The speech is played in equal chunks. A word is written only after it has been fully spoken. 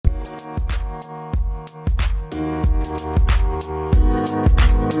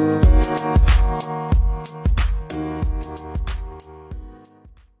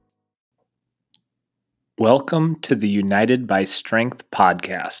Welcome to the United by Strength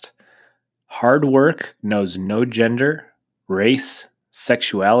podcast. Hard work knows no gender, race,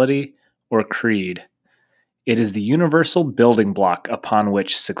 sexuality, or creed. It is the universal building block upon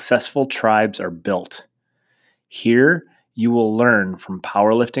which successful tribes are built. Here, you will learn from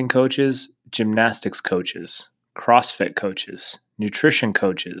powerlifting coaches, gymnastics coaches, CrossFit coaches, nutrition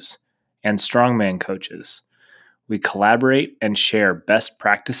coaches, and strongman coaches. We collaborate and share best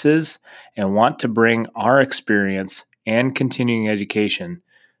practices and want to bring our experience and continuing education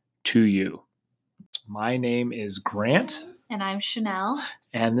to you. My name is Grant. And I'm Chanel.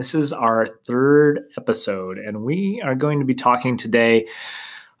 And this is our third episode. And we are going to be talking today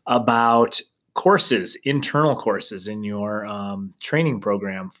about courses, internal courses in your training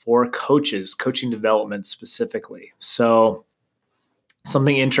program for coaches, coaching development specifically. So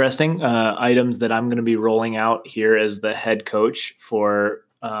something interesting, items that I'm going to be rolling out here as the head coach for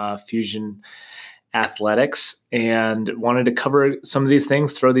Fusion Athletics, and wanted to cover some of these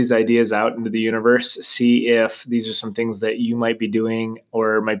things, throw these ideas out into the universe, see if these are some things that you might be doing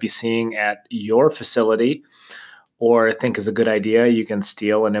or might be seeing at your facility or think is a good idea you can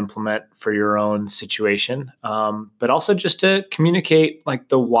steal and implement for your own situation. But also just to communicate like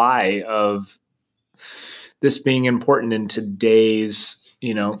the why of this being important in today's,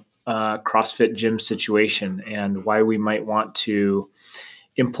 CrossFit gym situation, and why we might want to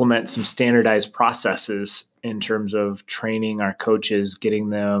implement some standardized processes in terms of training our coaches, getting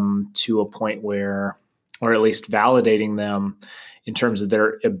them to a point where, or at least validating them in terms of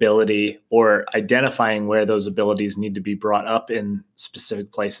their ability, or identifying where those abilities need to be brought up in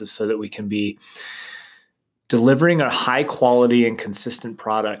specific places so that we can be delivering a high quality and consistent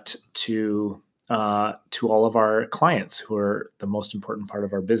product to all of our clients, who are the most important part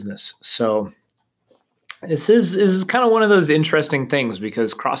of our business. So this is kind of one of those interesting things,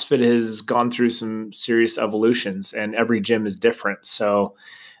 because CrossFit has gone through some serious evolutions and every gym is different. So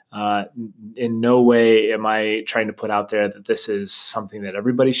in no way am I trying to put out there that this is something that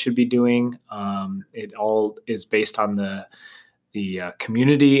everybody should be doing. It all is based on the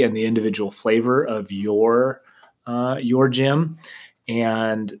community and the individual flavor of your gym.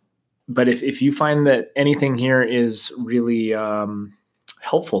 But if you find that anything here is really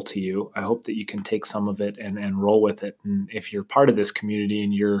helpful to you, I hope that you can take some of it and roll with it. And if you're part of this community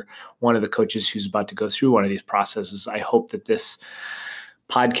and you're one of the coaches who's about to go through one of these processes, I hope that this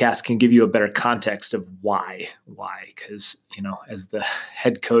podcast can give you a better context of why. Because, as the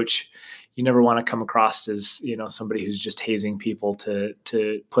head coach, you never want to come across as, somebody who's just hazing people to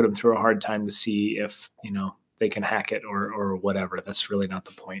put them through a hard time to see if, they can hack it or whatever. That's really not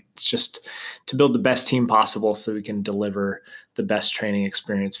the point. It's just to build the best team possible so we can deliver the best training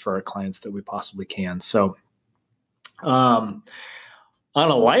experience for our clients that we possibly can. So on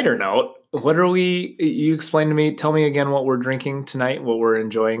a lighter note, you explain to me, tell me again what we're drinking tonight, what we're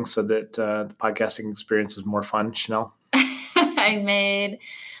enjoying, so that the podcasting experience is more fun, Chanel. I made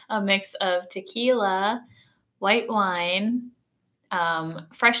a mix of tequila, white wine,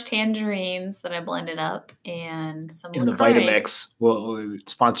 fresh tangerines that I blended up, and some in LaCroix. The Vitamix. Well,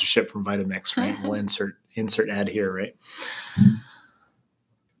 sponsorship from Vitamix, right? We'll insert ad here, right?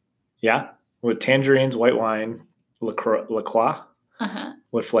 Yeah, with tangerines, white wine, LaCroix. Uh-huh.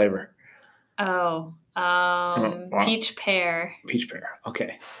 What flavor? Oh, peach pear. Peach pear.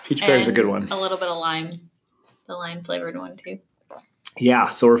 Okay, peach pear is a good one. A little bit of lime, the lime flavored one too. Yeah,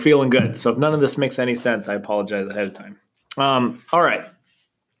 so we're feeling good. So if none of this makes any sense, I apologize ahead of time. All right.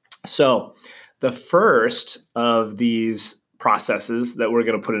 So the first of these processes that we're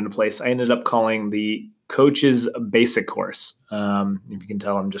going to put into place, I ended up calling the Coach's Basic Course. If you can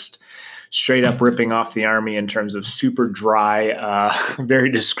tell, I'm just straight up ripping off the Army in terms of super dry,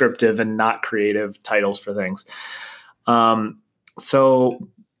 very descriptive and not creative titles for things. So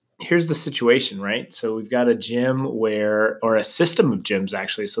here's the situation, right? So we've got a gym or a system of gyms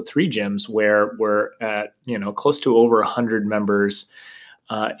actually. So 3 gyms where we're at, close to over 100 members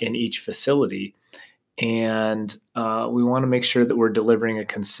in each facility. And we want to make sure that we're delivering a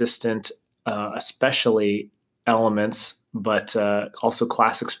consistent, especially elements, but also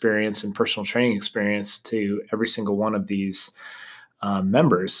class experience and personal training experience to every single one of these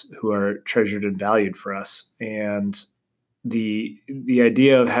members who are treasured and valued for us. And the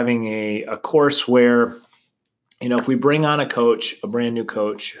idea of having a course where, if we bring on a brand new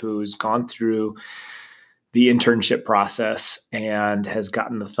coach who's gone through the internship process and has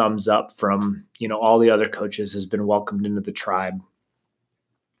gotten the thumbs up from, all the other coaches, has been welcomed into the tribe,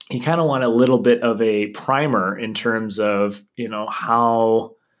 you kind of want a little bit of a primer in terms of,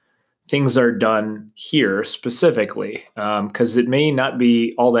 how things are done here specifically, because it may not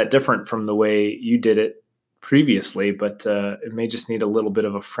be all that different from the way you did it previously, but it may just need a little bit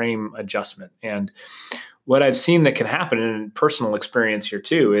of a frame adjustment. And what I've seen that can happen in personal experience here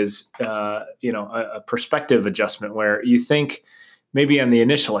too is, a perspective adjustment where you think maybe on the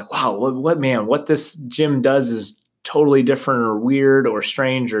initial, like, wow, what this gym does is totally different or weird or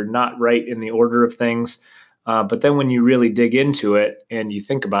strange or not right in the order of things. But then when you really dig into it and you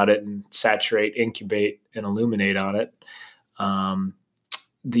think about it and saturate, incubate, and illuminate on it,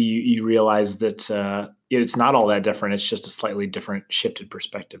 you realize that it's not all that different. It's just a slightly different shifted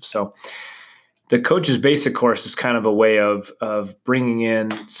perspective. So the coach's basic course is kind of a way of bringing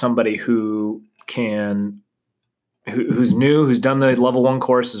in somebody who's new, who's done the level 1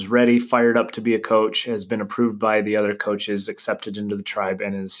 course, is ready, fired up to be a coach, has been approved by the other coaches, accepted into the tribe,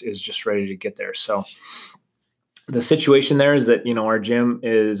 and is just ready to get there. So the situation there is that, our gym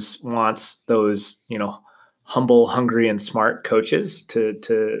wants those, humble, hungry, and smart coaches,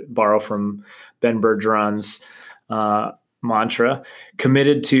 to borrow from Ben Bergeron's mantra,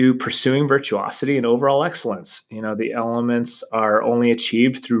 committed to pursuing virtuosity and overall excellence. The elements are only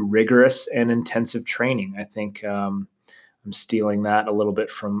achieved through rigorous and intensive training. I think I'm stealing that a little bit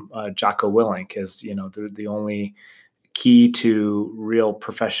from Jocko Willink, as the only key to real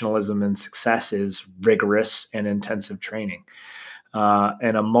professionalism and success is rigorous and intensive training.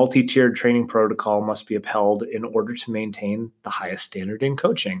 And a multi-tiered training protocol must be upheld in order to maintain the highest standard in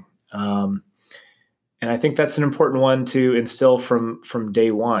coaching. And I think that's an important one to instill from day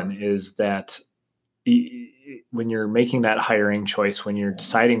one, is that when you're making that hiring choice, when you're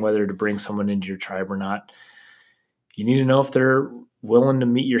deciding whether to bring someone into your tribe or not, you need to know if they're willing to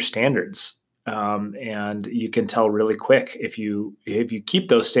meet your standards. And you can tell really quick if you keep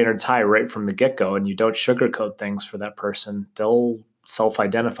those standards high right from the get-go and you don't sugarcoat things for that person, they'll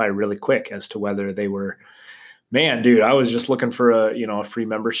self-identify really quick as to whether they were, man, dude, I was just looking for a free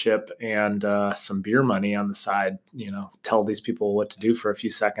membership and some beer money on the side, tell these people what to do for a few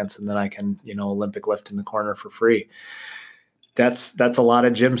seconds and then I can, Olympic lift in the corner for free. That's a lot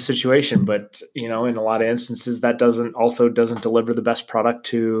of gym situation, but in a lot of instances that doesn't deliver the best product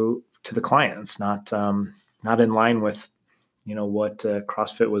to the client. It's not in line with, what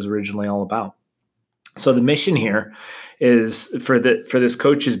CrossFit was originally all about. So the mission here is for this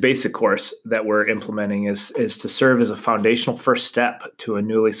coach's basic course that we're implementing is to serve as a foundational first step to a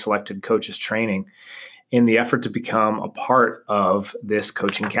newly selected coach's training in the effort to become a part of this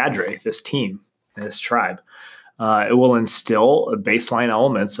coaching cadre, this team, this tribe. It will instill baseline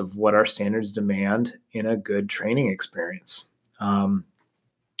elements of what our standards demand in a good training experience.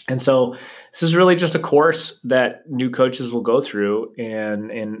 And so this is really just a course that new coaches will go through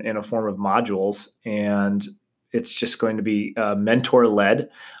in a form of modules, and it's just going to be mentor-led.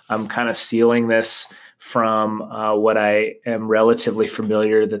 I'm kind of stealing this from what I am relatively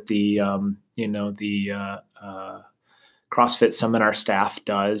familiar that the CrossFit seminar staff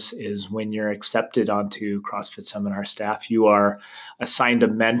does, is when you're accepted onto CrossFit seminar staff, you are assigned a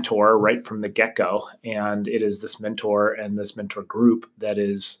mentor right from the get-go. And it is this mentor and this mentor group that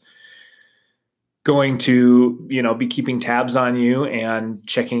is going to, be keeping tabs on you and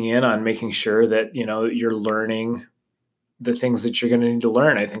checking in on making sure that, you're learning the things that you're going to need to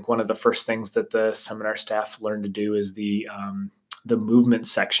learn. I think one of the first things that the seminar staff learn to do is the movement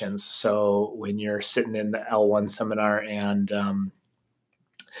sections. So when you're sitting in the L1 seminar and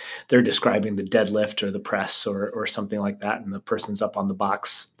they're describing the deadlift or the press or something like that, and the person's up on the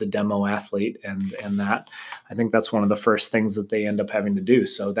box, the demo athlete, and that, I think that's one of the first things that they end up having to do.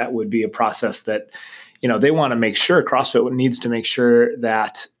 So that would be a process that, they want to make sure, CrossFit needs to make sure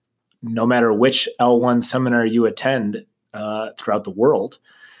that no matter which L1 seminar you attend throughout the world,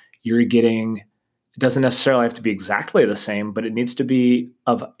 you're getting, it doesn't necessarily have to be exactly the same, but it needs to be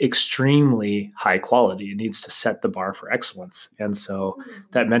of extremely high quality. It needs to set the bar for excellence. And so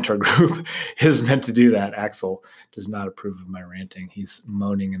that mentor group is meant to do that. Axel does not approve of my ranting. He's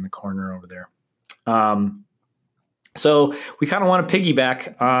moaning in the corner over there. So we kind of want to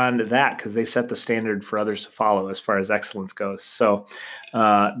piggyback on that because they set the standard for others to follow as far as excellence goes. So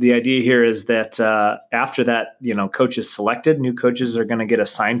the idea here is that after that, coach is selected, new coaches are going to get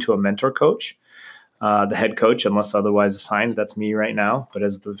assigned to a mentor coach. The head coach, unless otherwise assigned, that's me right now. But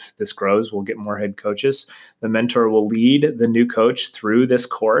as this grows, we'll get more head coaches. The mentor will lead the new coach through this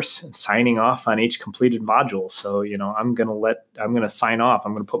course and signing off on each completed module. So, I'm going to sign off.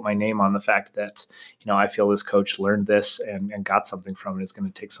 I'm going to put my name on the fact that, I feel this coach learned this and got something from it, is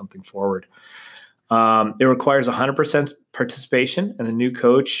going to take something forward. It requires 100% participation, and the new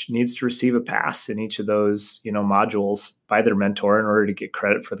coach needs to receive a pass in each of those, modules by their mentor in order to get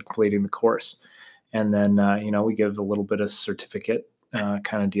credit for completing the course. And then, we give a little bit of certificate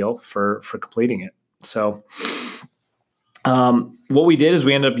kind of deal for completing it. So what we did is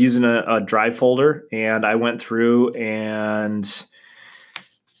we ended up using a drive folder, and I went through and,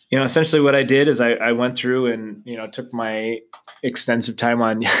 essentially what I did is I went through and, took my extensive time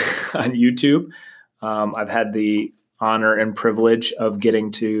on, on YouTube. I've had the honor and privilege of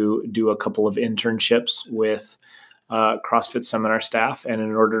getting to do a couple of internships with CrossFit seminar staff. And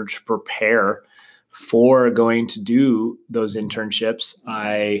in order to prepare for going to do those internships,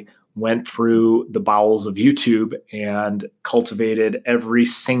 I went through the bowels of YouTube and cultivated every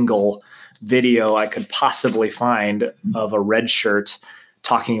single video I could possibly find of a red shirt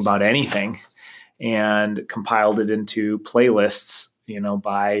talking about anything, and compiled it into playlists,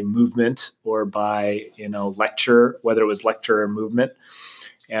 by movement or by, lecture, whether it was lecture or movement,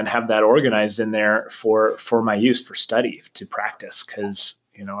 and have that organized in there for my use, for study, to practice. Cause,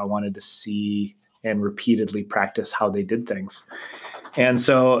 I wanted to see and repeatedly practice how they did things. And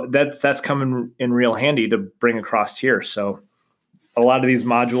so that's coming in real handy to bring across here. So a lot of these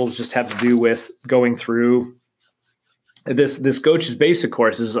modules just have to do with going through this coach's basic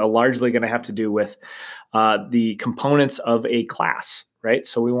course is largely going to have to do with the components of a class, right?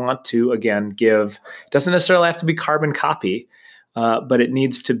 So we want to, again, give, it doesn't necessarily have to be carbon copy, but it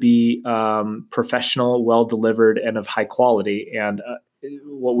needs to be professional, well-delivered, and of high quality. And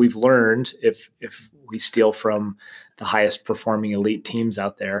what we've learned, if we steal from the highest performing elite teams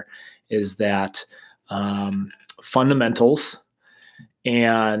out there, is that fundamentals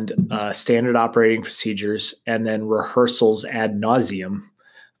and standard operating procedures, and then rehearsals ad nauseum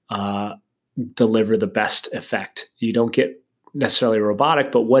deliver the best effect. You don't get necessarily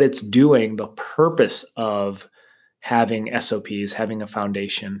robotic, but what it's doing, the purpose of having SOPs, having a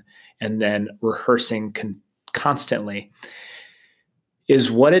foundation, and then rehearsing constantly,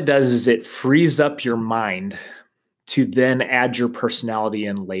 is what it does is it frees up your mind to then add your personality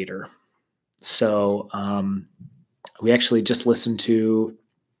in later. So we actually just listened to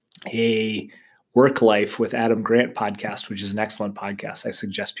a Work Life with Adam Grant podcast, which is an excellent podcast. I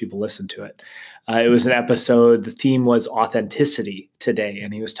suggest people listen to it. It was an episode, the theme was authenticity today,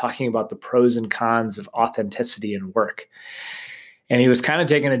 and he was talking about the pros and cons of authenticity in work. And he was kind of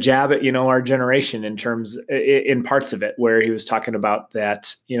taking a jab at, our generation in parts of it, where he was talking about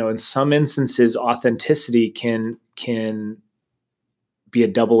that, in some instances, authenticity can be a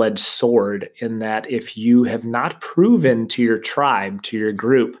double-edged sword, in that if you have not proven to your tribe, to your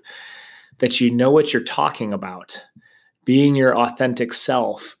group, that you know what you're talking about, being your authentic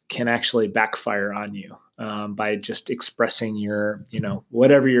self can actually backfire on you by just expressing your,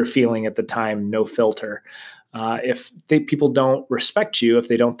 whatever you're feeling at the time, no filter. If people don't respect you, if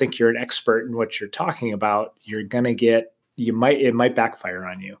they don't think you're an expert in what you're talking about, you're going to it might backfire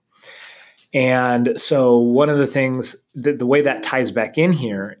on you. And so one of the things, the way that ties back in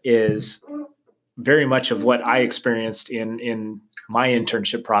here is very much of what I experienced in my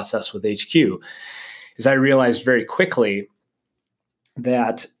internship process with HQ, is I realized very quickly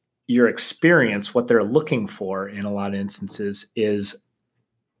that your experience, what they're looking for in a lot of instances, is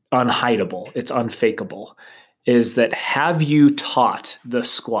unhideable. It's unfakeable. Is that, have you taught the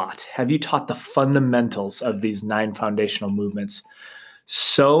squat? Have you taught the fundamentals of these 9 foundational movements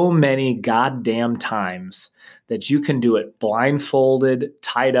so many goddamn times that you can do it blindfolded,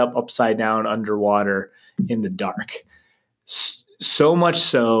 tied up, upside down, underwater, in the dark? So much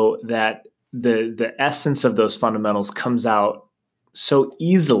so that the essence of those fundamentals comes out so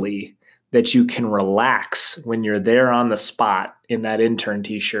easily that you can relax when you're there on the spot in that intern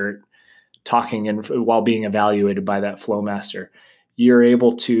t-shirt, talking and while being evaluated by that flow master.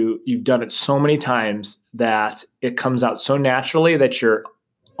 You've done it so many times that it comes out so naturally that your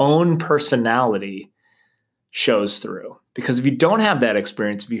own personality shows through. Because if you don't have that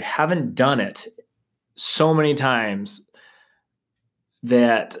experience, if you haven't done it so many times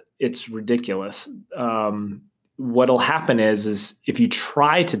that it's ridiculous, what'll happen is if you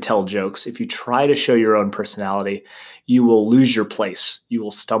try to tell jokes, if you try to show your own personality, you will lose your place. You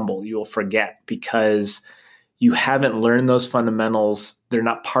will stumble. You will forget, because you haven't learned those fundamentals. They're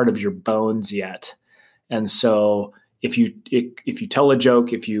not part of your bones yet. And so if you tell a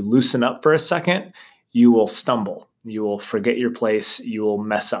joke, if you loosen up for a second, you will stumble. You will forget your place. You will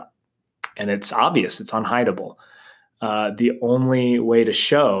mess up. And it's obvious. It's unhideable. The only way to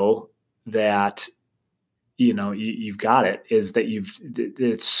show that you've got it is that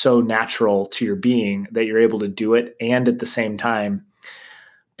it's so natural to your being that you're able to do it, and at the same time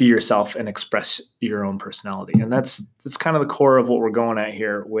be yourself and express your own personality. And that's kind of the core of what we're going at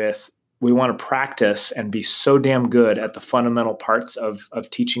here with. We want to practice and be so damn good at the fundamental parts of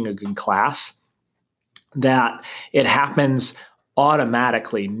teaching a good class that it happens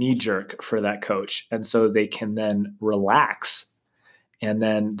automatically knee jerk for that coach. And so they can then relax, and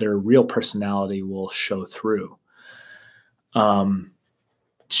then their real personality will show through.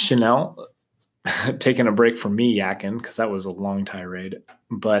 Chanel, taking a break from me yakking, because that was a long tirade.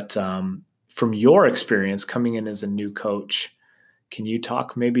 But from your experience coming in as a new coach, can you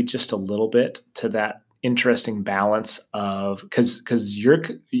talk maybe just a little bit to that interesting balance of, because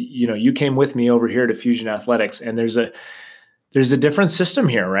you came with me over here to Fusion Athletics, and there's a different system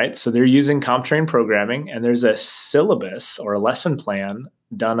here, right? So they're using CompTrain programming, and there's a syllabus or a lesson plan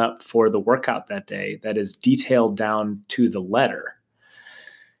done up for the workout that day that is detailed down to the letter.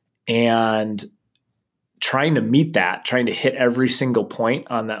 And trying to meet that, trying to hit every single point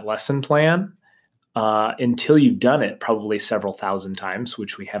on that lesson plan until you've done it probably several thousand times,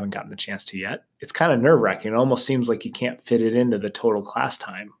 which we haven't gotten the chance to yet. It's kind of nerve-wracking. It almost seems like you can't fit it into the total class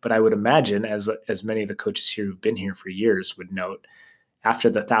time. But I would imagine, as many of the coaches here who've been here for years would note, after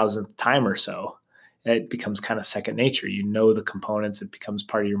the 1,000th time or so, it becomes kind of second nature. You know the components. It becomes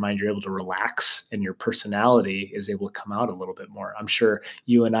part of your mind. You're able to relax, and your personality is able to come out a little bit more. I'm sure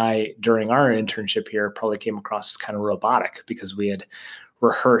you and I, during our internship here, probably came across as kind of robotic because we had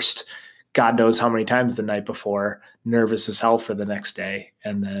rehearsed God knows how many times the night before, nervous as hell for the next day,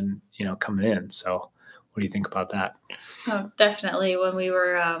 and then, coming in. So what do you think about that? Oh, definitely. When we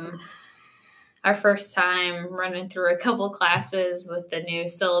were our first time running through a couple classes with the new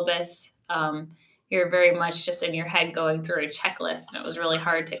syllabus, you're very much just in your head going through a checklist, and it was really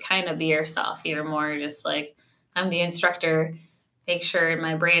hard to kind of be yourself. You're more just like, I'm the instructor, make sure in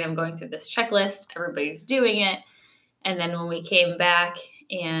my brain I'm going through this checklist, everybody's doing it. And then when we came back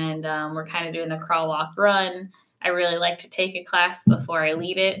and we're kind of doing the crawl, walk, run, I really like to take a class before I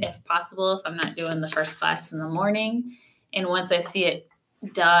lead it, if possible, if I'm not doing the first class in the morning. And once I see it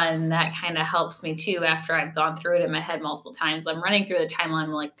done, that kind of helps me too. After I've gone through it in my head multiple times, I'm running through the timeline.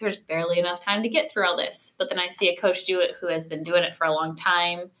 I'm like, there's barely enough time to get through all this. But then I see a coach do it who has been doing it for a long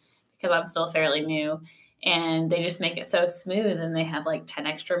time, because I'm still fairly new, and they just make it so smooth. And they have like 10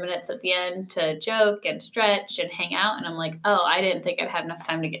 extra minutes at the end to joke and stretch and hang out. And I'm like, oh, I didn't think I'd have enough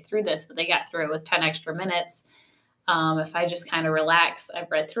time to get through this, but they got through it with 10 extra minutes. If I just kind of relax, I've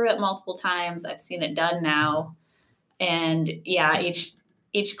read through it multiple times. I've seen it done now. And yeah,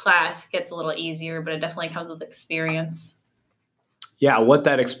 each class gets a little easier, but it definitely comes with experience. Yeah, what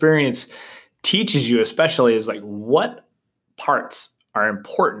that experience teaches you especially is like what parts are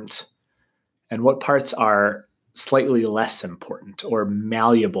important and what parts are slightly less important, or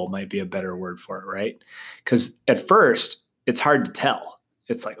malleable might be a better word for it, right? Because at first, it's hard to tell.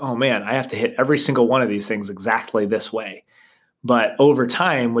 It's like, oh man, I have to hit every single one of these things exactly this way. But over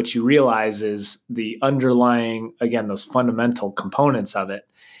time, what you realize is the underlying, again, those fundamental components of it,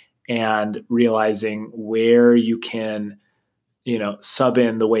 and realizing where you can, sub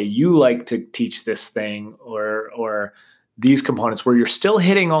in the way you like to teach this thing, or these components where you're still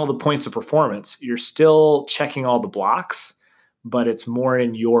hitting all the points of performance. You're still checking all the blocks, but it's more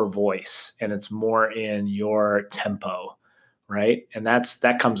in your voice and it's more in your tempo, right? And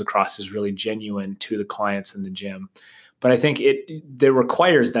that comes across as really genuine to the clients in the gym. But I think it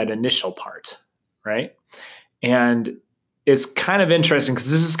requires that initial part, right? And it's kind of interesting because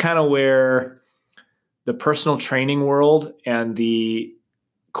this is kind of where the personal training world and the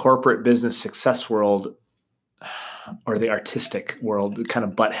corporate business success world, or the artistic world, kind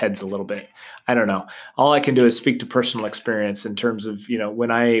of butt heads a little bit. I don't know. All I can do is speak to personal experience in terms of,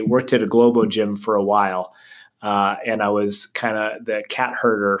 when I worked at a Globo gym for a while, and I was kind of the cat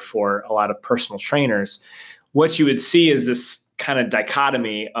herder for a lot of personal trainers, what you would see is this kind of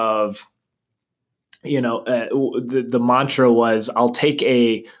dichotomy of, the mantra was, I'll take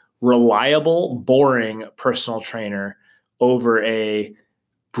a reliable, boring personal trainer over a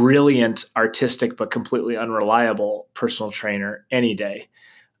brilliant, artistic, but completely unreliable personal trainer any day.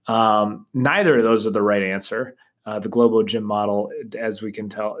 Neither of those are the right answer. The Globo gym model, as we can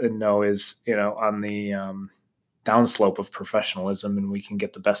tell and know, is, on the downslope of professionalism, and we can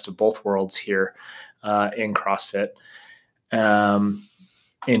get the best of both worlds here in CrossFit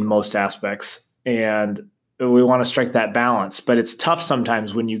in most aspects. And we want to strike that balance, but it's tough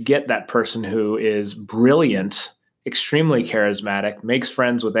sometimes when you get that person who is brilliant, extremely charismatic, makes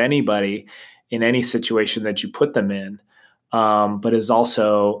friends with anybody in any situation that you put them in, but is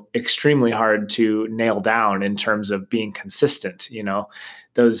also extremely hard to nail down in terms of being consistent.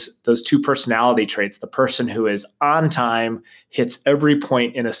 Those two personality traits, the person who is on time, hits every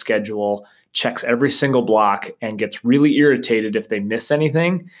point in a schedule, checks every single block, and gets really irritated if they miss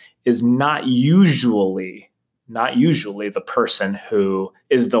anything, is not usually the person who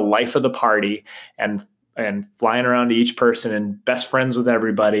is the life of the party and and flying around to each person and best friends with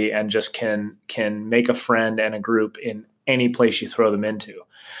everybody, and just can make a friend and a group in any place you throw them into.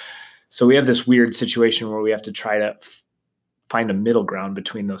 So we have this weird situation where we have to try to find a middle ground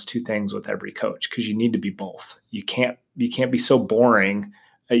between those two things with every coach, because you need to be both. You can't be so boring.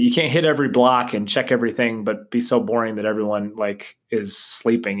 You can't hit every block and check everything, but be so boring that everyone like is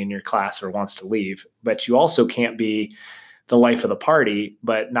sleeping in your class or wants to leave. But you also can't be the life of the party,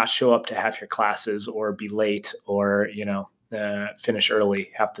 but not show up to half your classes, or be late, or, finish early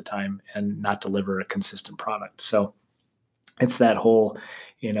half the time and not deliver a consistent product. So it's that whole,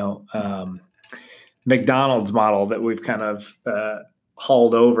 McDonald's model that we've kind of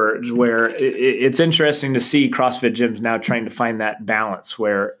hauled over, where it's interesting to see CrossFit gyms now trying to find that balance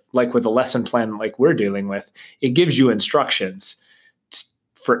where, like with a lesson plan like we're dealing with, it gives you instructions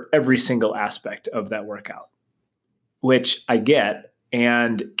for every single aspect of that workout, which I get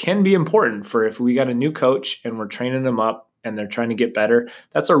and can be important for if we got a new coach and we're training them up and they're trying to get better.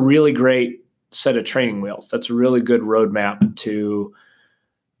 That's a really great set of training wheels. That's a really good roadmap to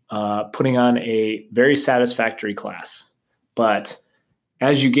putting on a very satisfactory class. But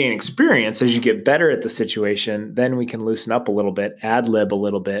as you gain experience, as you get better at the situation, then we can loosen up a little bit, ad lib a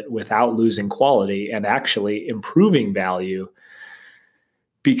little bit without losing quality, and actually improving value,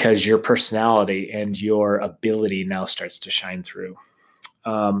 because your personality and your ability now starts to shine through.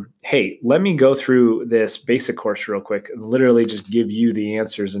 Hey, let me go through this basic course real quick and literally just give you the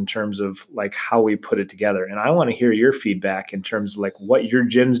answers in terms of like how we put it together. And I want to hear your feedback in terms of like what your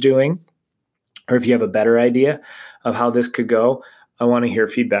gym's doing, or if you have a better idea of how this could go, I want to hear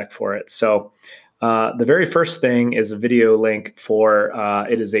feedback for it. So the very first thing is a video link for,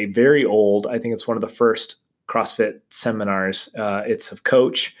 it is a very old, I think it's one of the first CrossFit seminars. It's of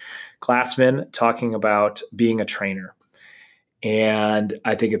Coach Glassman talking about being a trainer. And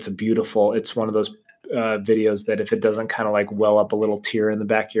I think it's it's one of those videos that if it doesn't kind of like well up a little tear in the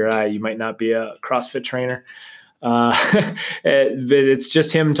back of your eye, you might not be a CrossFit trainer. It's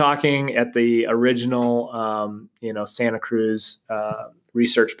just him talking at the original, Santa Cruz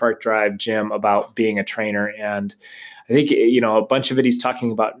Research Park Drive gym about being a trainer. And I think, a bunch of it, he's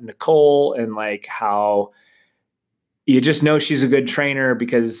talking about Nicole and like how you just know she's a good trainer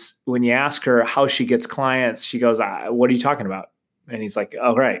because when you ask her how she gets clients, she goes, "What are you talking about?" And he's like,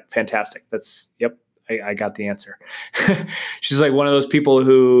 "Oh, right. Fantastic. Yep. I got the answer." She's like one of those people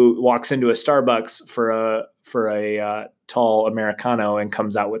who walks into a Starbucks for a tall Americano and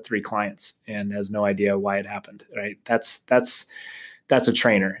comes out with 3 clients and has no idea why it happened. Right. That's a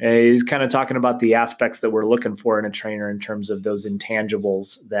trainer. He's kind of talking about the aspects that we're looking for in a trainer in terms of those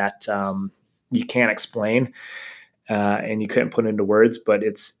intangibles that you can't explain. And you couldn't put into words, but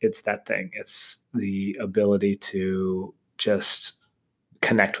it's that thing. It's the ability to just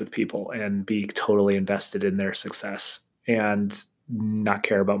connect with people and be totally invested in their success and not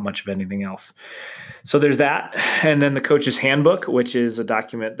care about much of anything else. So there's that. And then the coach's handbook, which is a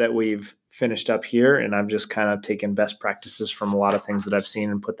document that we've finished up here. And I've just kind of taken best practices from a lot of things that I've seen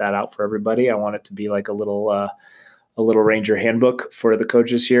and put that out for everybody. I want it to be like a little Ranger handbook for the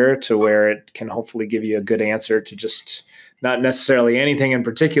coaches here, to where it can hopefully give you a good answer to just not necessarily anything in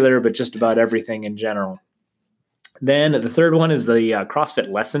particular, but just about everything in general. Then the third one is the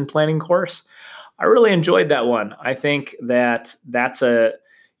CrossFit lesson planning course. I really enjoyed that one. I think that's a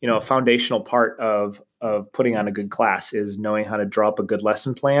foundational part of putting on a good class is knowing how to draw up a good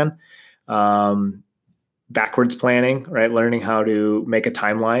lesson plan. Backwards planning, right? Learning how to make a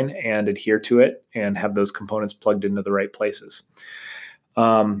timeline and adhere to it and have those components plugged into the right places.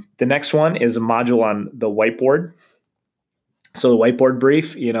 The next one is a module on the whiteboard. So the whiteboard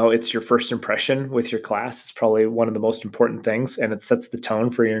brief, it's your first impression with your class. It's probably one of the most important things, and it sets the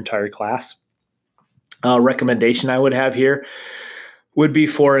tone for your entire class. Recommendation I would have here would be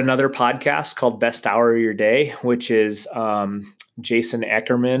for another podcast called Best Hour of Your Day, which is Jason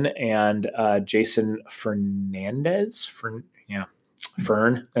Ackerman and Jason Fernandez.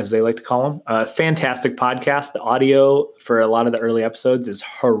 Fern, as they like to call him. Fantastic podcast. The audio for a lot of the early episodes is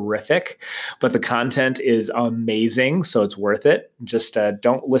horrific, but the content is amazing, so it's worth it. Just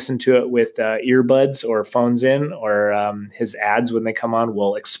don't listen to it with earbuds or phones in, or his ads when they come on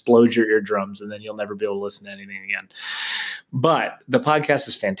will explode your eardrums, and then you'll never be able to listen to anything again. But the podcast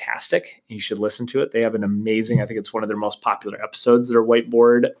is fantastic. You should listen to it. They have an amazing, I think it's one of their most popular episodes, their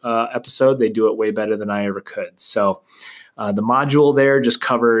whiteboard episode. They do it way better than I ever could. So the module there just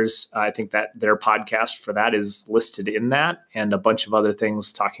covers, I think that their podcast for that is listed in that, and a bunch of other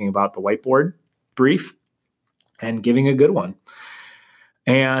things talking about the whiteboard brief and giving a good one.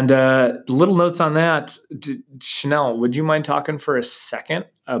 And little notes on that. Chanel, would you mind talking for a second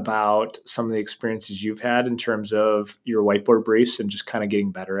about some of the experiences you've had in terms of your whiteboard briefs and just kind of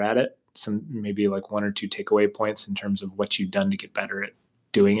getting better at it? Some maybe like 1 or 2 takeaway points in terms of what you've done to get better at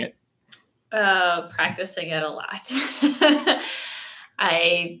doing it. Practicing it a lot.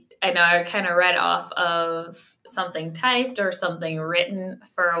 I know I kind of read off of something typed or something written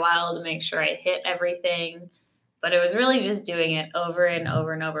for a while to make sure I hit everything. But it was really just doing it over and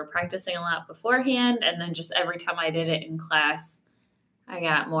over and over, practicing a lot beforehand. And then just every time I did it in class, I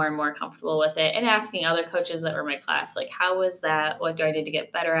got more and more comfortable with it, and asking other coaches that were in my class, like, how was that? What do I need to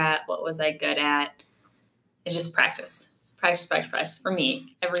get better at? What was I good at? It's just practice for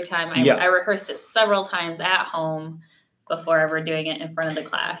me. Every time I rehearsed it several times at home before ever doing it in front of the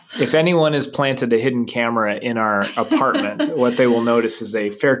class. If anyone has planted a hidden camera in our apartment, what they will notice is a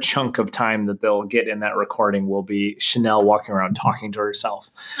fair chunk of time that they'll get in that recording will be Chanel walking around talking to herself.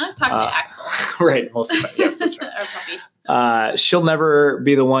 I'm talking to Axel. Right, most of the time. Yes, that's right. Our puppy. She'll never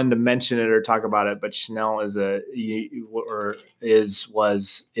be the one to mention it or talk about it, but Chanel is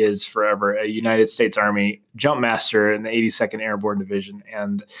is forever a United States Army jump master in the 82nd Airborne Division.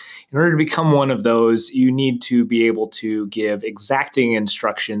 And in order to become one of those, you need to be able to give exacting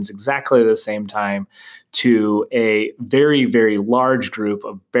instructions exactly at the same time to a very, very large group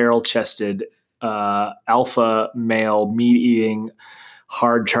of barrel-chested alpha male meat-eating,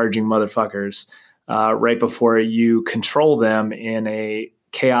 hard-charging motherfuckers. Right before you control them in a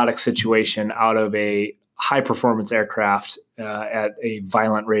chaotic situation out of a high-performance aircraft at a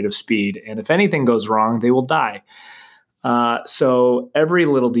violent rate of speed. And if anything goes wrong, they will die. So every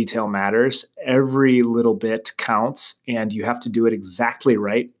little detail matters. Every little bit counts, and you have to do it exactly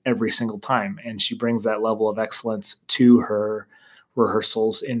right every single time. And she brings that level of excellence to her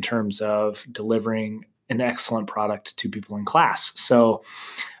rehearsals in terms of delivering an excellent product to people in class. So,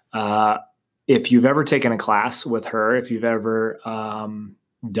 if you've ever taken a class with her, if you've ever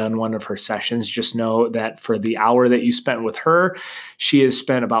done one of her sessions, just know that for the hour that you spent with her, she has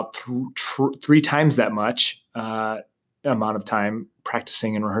spent about 3 times that much amount of time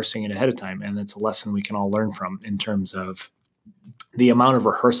practicing and rehearsing it ahead of time. And it's a lesson we can all learn from in terms of the amount of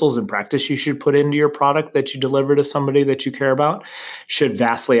rehearsals and practice you should put into your product that you deliver to somebody that you care about should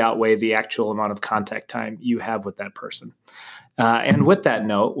vastly outweigh the actual amount of contact time you have with that person. And with that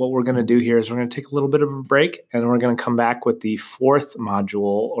note, what we're going to do here is we're going to take a little bit of a break, and we're going to come back with the fifth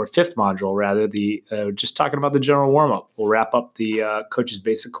module, just talking about the general warm-up. We'll wrap up the Coach's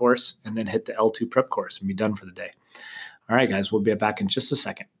Basic course and then hit the L2 Prep course and be done for the day. All right, guys, we'll be back in just a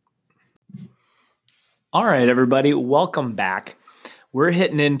second. All right, everybody, welcome back. We're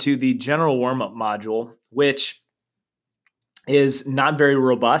hitting into the general warm-up module, which is not very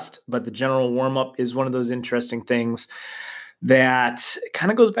robust, but the general warm-up is one of those interesting things that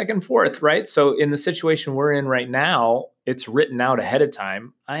kind of goes back and forth, right? So in the situation we're in right now, it's written out ahead of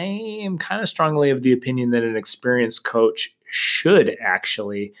time. I am kind of strongly of the opinion that an experienced coach should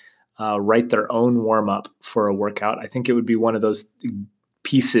actually write their own warm-up for a workout. I think it would be one of those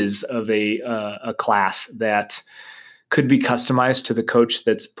pieces of a class that could be customized to the coach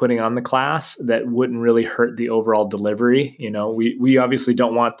that's putting on the class that wouldn't really hurt the overall delivery. You know, we obviously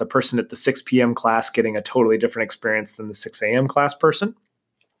don't want the person at the 6 p.m. class getting a totally different experience than the 6 a.m. class person.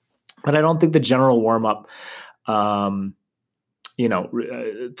 But I don't think the general warm-up,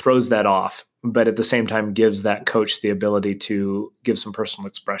 throws that off, but at the same time gives that coach the ability to give some personal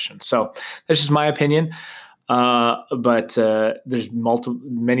expression. So that's just my opinion. But there's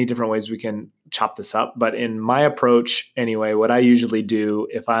many different ways we can chop this up. But in my approach, anyway, what I usually do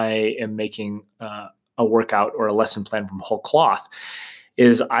if I am making a workout or a lesson plan from whole cloth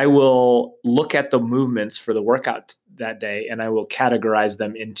is I will look at the movements for the workout that day and I will categorize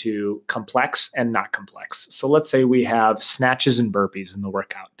them into complex and not complex. So let's say we have snatches and burpees in the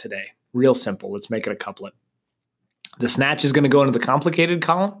workout today. Real simple. Let's make it a couplet. The snatch is going to go into the complicated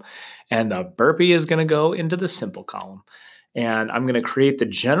column, and the burpee is going to go into the simple column. And I'm going to create the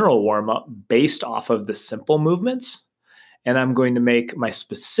general warm-up based off of the simple movements, and I'm going to make my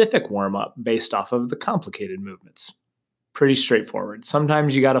specific warm-up based off of the complicated movements. Pretty straightforward.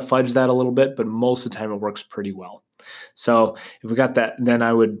 Sometimes you got to fudge that a little bit, but most of the time it works pretty well. So if we got that, then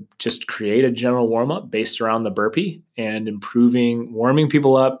I would just create a general warm-up based around the burpee and warming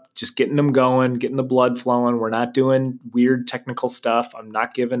people up, just getting them going, getting the blood flowing. We're not doing weird technical stuff. I'm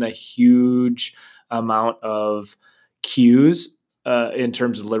not giving a huge amount of cues in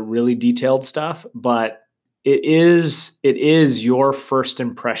terms of really detailed stuff, but it is your first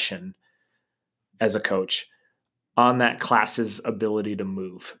impression as a coach on that class's ability to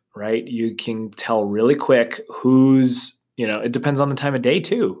move, right? You can tell really quick who's it depends on the time of day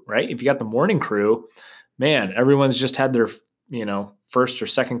too, right? If you got the morning crew, man, everyone's just had their, first or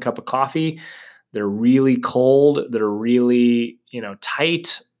second cup of coffee. They're really cold. They're really,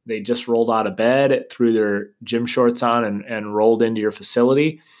 tight. They just rolled out of bed, threw their gym shorts on and rolled into your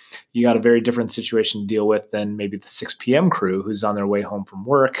facility. You got a very different situation to deal with than maybe the 6 p.m. crew who's on their way home from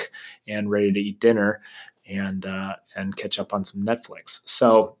work and ready to eat dinner and catch up on some Netflix.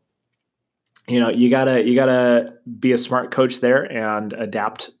 So, you gotta be a smart coach there and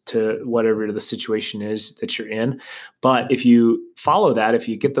adapt to whatever the situation is that you're in. But if you follow that, if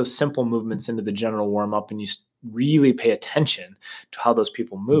you get those simple movements into the general warm up and you really pay attention to how those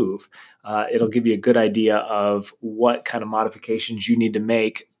people move, it'll give you a good idea of what kind of modifications you need to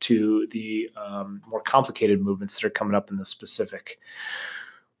make to the more complicated movements that are coming up in the specific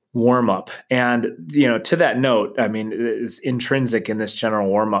warm up. And, to that note, I mean, it's intrinsic in this general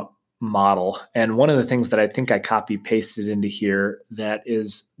warm up model. And one of the things that I think I copy pasted into here that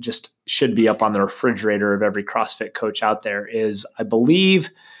is just should be up on the refrigerator of every CrossFit coach out there is, I believe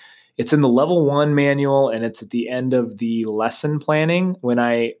it's in the level 1 manual and it's at the end of the lesson planning. When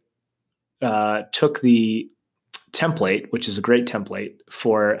I took the template, which is a great template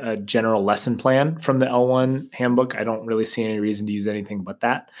for a general lesson plan from the L1 handbook, I don't really see any reason to use anything but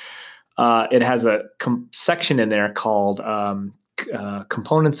that. It has a section in there called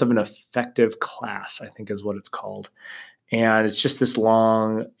components of an effective class, I think is what it's called. And it's just this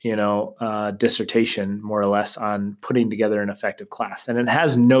long, dissertation more or less on putting together an effective class. And it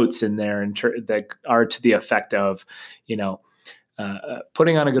has notes in there that are to the effect of,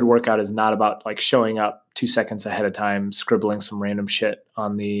 putting on a good workout is not about like showing up 2 seconds ahead of time, scribbling some random shit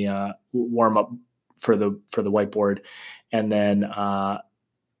on the warm up for the whiteboard. And then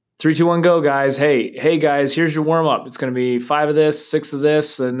 3, 2, 1, go, guys. Hey, guys, here's your warm up. It's going to be 5 of this, 6 of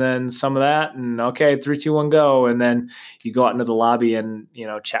this, and then some of that. And okay, 3, 2, 1, go. And then you go out into the lobby and,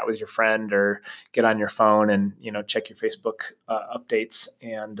 chat with your friend or get on your phone and, check your Facebook updates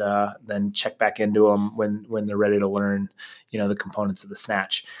and then check back into them when they're ready to learn, the components of the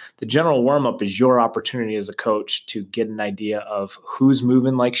snatch. The general warm up is your opportunity as a coach to get an idea of who's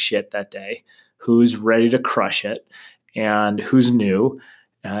moving like shit that day, who's ready to crush it, and who's new.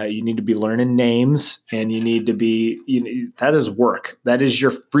 You need to be learning names and you need to be, that is work. That is your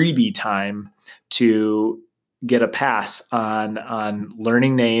freebie time to get a pass on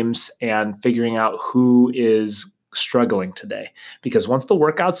learning names and figuring out who is struggling today. Because once the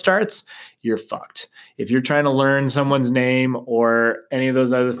workout starts, you're fucked. If you're trying to learn someone's name or any of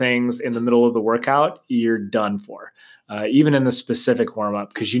those other things in the middle of the workout, you're done for. Even in the specific warm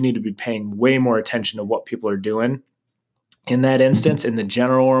up, because you need to be paying way more attention to what people are doing. In that instance, in the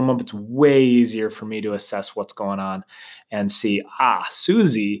general warm-up, it's way easier for me to assess what's going on and see,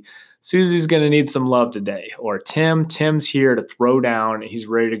 Susie's going to need some love today. Or Tim's here to throw down. He's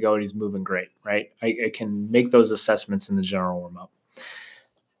ready to go and he's moving great, right? I can make those assessments in the general warm-up.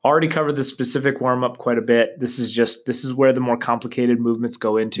 Already covered the specific warm-up quite a bit. This is where the more complicated movements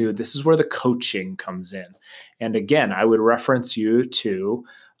go into. This is where the coaching comes in. And again, I would reference you to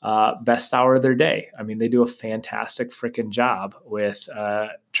best hour of their day. I mean, they do a fantastic freaking job with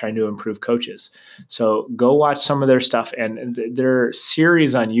trying to improve coaches. So go watch some of their stuff and their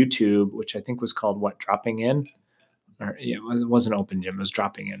series on YouTube, which I think was called Dropping In? Or, it wasn't Open Gym, it was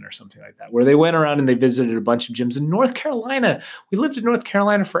Dropping In or something like that, where they went around and they visited a bunch of gyms in North Carolina. We lived in North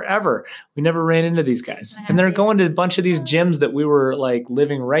Carolina forever. We never ran into these guys. And they're going to a bunch of these gyms that we were like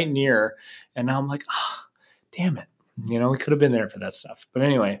living right near. And now I'm like, damn it. We could have been there for that stuff. But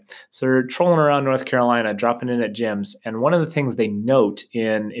anyway, so they're trolling around North Carolina, dropping in at gyms. And one of the things they note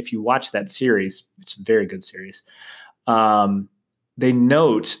if you watch that series, it's a very good series, they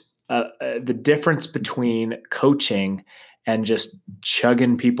note the difference between coaching and just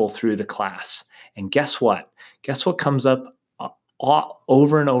chugging people through the class. And guess what? Guess what comes up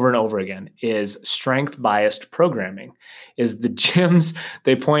over and over and over again is strength-biased programming. Is the gyms,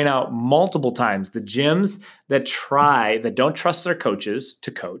 they point out multiple times, the gyms that don't trust their coaches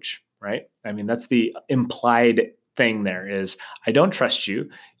to coach, right? I mean, that's the implied thing there is, I don't trust you.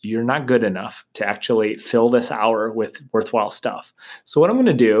 You're not good enough to actually fill this hour with worthwhile stuff. So what I'm going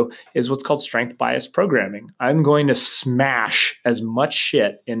to do is what's called strength-biased programming. I'm going to smash as much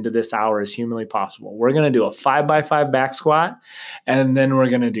shit into this hour as humanly possible. We're going to do a 5x5 back squat, and then we're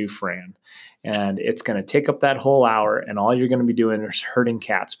going to do Fran. And it's going to take up that whole hour, and all you're going to be doing is herding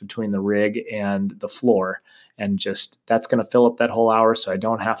cats between the rig and the floor. And just that's going to fill up that whole hour, so I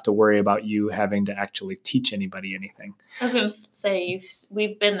don't have to worry about you having to actually teach anybody anything. I was going to say,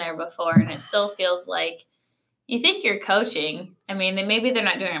 we've been there before, and it still feels like you think you're coaching. I mean, maybe they're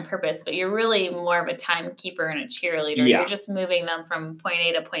not doing it on purpose, but you're really more of a timekeeper and a cheerleader. Yeah. You're just moving them from point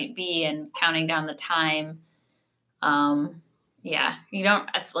A to point B and counting down the time. Yeah, you don't,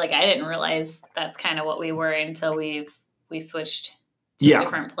 like, I didn't realize that's kind of what we were until we switched to a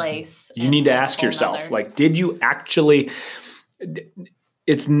different place. You need to ask yourself, like, did you actually,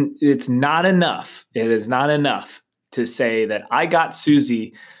 it's not enough. It is not enough to say that I got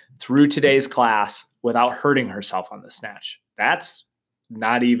Susie through today's class without hurting herself on the snatch. That's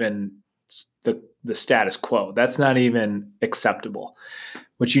not even the status quo. That's not even acceptable.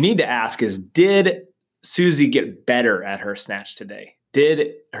 What you need to ask is, did Susie get better at her snatch today?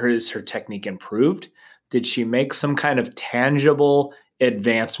 Is her technique improved? Did she make some kind of tangible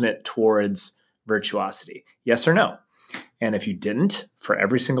advancement towards virtuosity? Yes or no? And if you didn't, for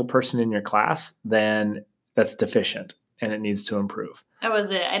every single person in your class, then that's deficient and it needs to improve. That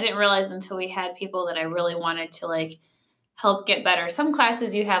was it. I didn't realize until we had people that I really wanted to like help get better. Some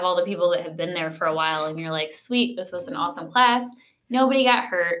classes you have all the people that have been there for a while and you're like, sweet, this was an awesome class. Nobody got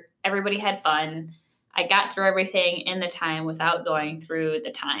hurt. Everybody had fun. I got through everything in the time without going through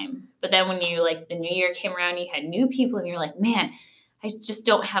the time. But then when you like the new year came around, you had new people and you're like, man, I just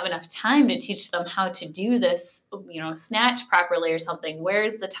don't have enough time to teach them how to do this, snatch properly or something.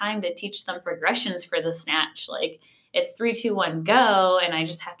 Where's the time to teach them progressions for the snatch? Like, it's 3, 2, 1, go. And I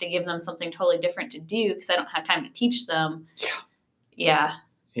just have to give them something totally different to do because I don't have time to teach them. Yeah.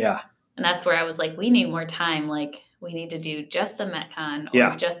 And that's where I was like, we need more time. Like, we need to do just a Metcon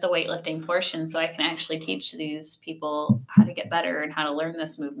or just a weightlifting portion so I can actually teach these people how to get better and how to learn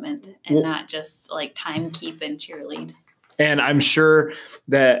this movement and not just like time keep and cheerlead. And I'm sure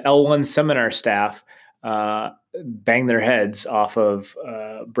the L1 seminar staff bang their heads off of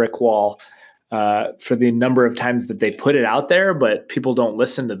brick wall for the number of times that they put it out there, but people don't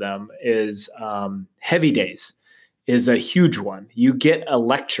listen to them. Is heavy days is a huge one. You get a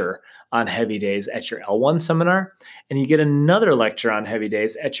lecture on heavy days at your L1 seminar, and you get another lecture on heavy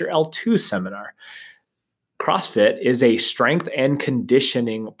days at your L2 seminar. CrossFit is a strength and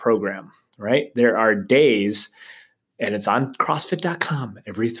conditioning program, right? There are days, and it's on CrossFit.com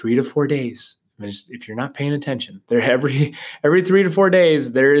every 3 to 4 days. If you're not paying attention, there every 3 to 4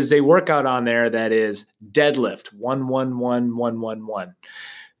 days, there is a workout on there that is deadlift 1, 1, 1, 1, 1, 1,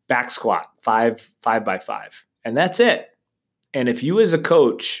 back squat 5, 5 by 5, and that's it. And if you as a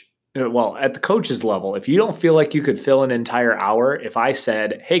coach, well, at the coach's level, if you don't feel like you could fill an entire hour, if I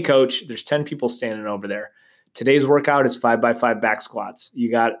said, hey, coach, there's 10 people standing over there. Today's workout is 5 by 5 back squats. You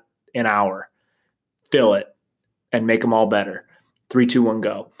got an hour. Fill it and make them all better. 3, 2, 1,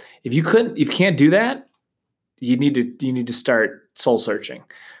 go. If you can't do that, you need to start soul searching.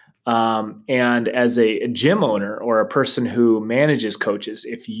 And as a gym owner or a person who manages coaches,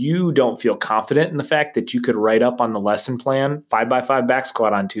 if you don't feel confident in the fact that you could write up on the lesson plan 5 by 5 back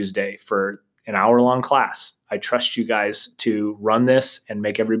squat on Tuesday for an hour-long class, I trust you guys to run this and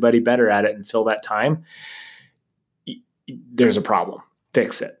make everybody better at it and fill that time. There's a problem.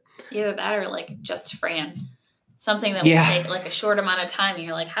 Fix it. Either that or like just Fran. Something that will take like a short amount of time. And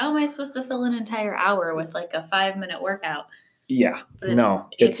you're like, how am I supposed to fill an entire hour with like a 5-minute workout? Yeah. But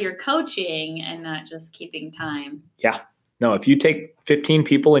if you're coaching and not just keeping time. Yeah. No, if you take 15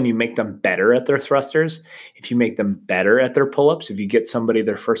 people and you make them better at their thrusters, if you make them better at their pull-ups, if you get somebody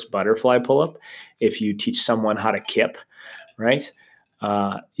their first butterfly pull-up, if you teach someone how to kip, right?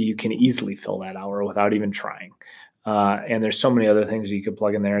 You can easily fill that hour without even trying. And there's so many other things you could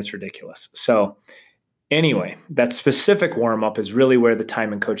plug in there. It's ridiculous. So anyway, that specific warm-up is really where the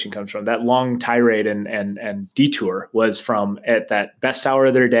time and coaching comes from. That long tirade and detour was from at that best hour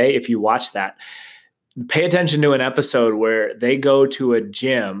of their day. If you watch that, pay attention to an episode where they go to a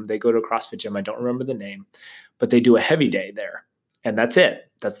gym, they go to a CrossFit gym. I don't remember the name, but they do a heavy day there. And that's it.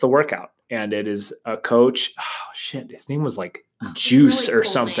 That's the workout. And it is a coach. Oh, shit. His name was like Juice really or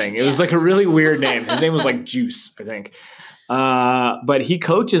cool something. Name. It was like a really weird name. His name was like Juice, I think. But he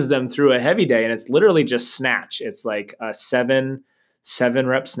coaches them through a heavy day, and it's literally just snatch. It's like a seven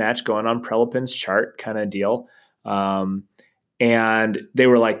rep snatch going on Prelepin's chart kind of deal. And they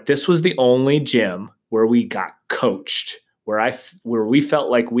were like, this was the only gym where we got coached, where we felt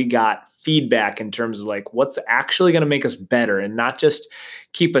like we got feedback in terms of like what's actually going to make us better and not just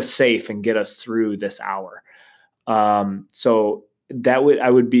keep us safe and get us through this hour. So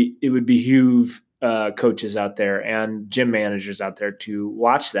it would behoove coaches out there and gym managers out there to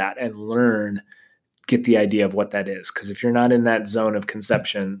watch that and learn, get the idea of what that is. Because if you're not in that zone of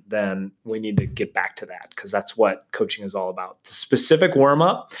conception, then we need to get back to that, because that's what coaching is all about. The specific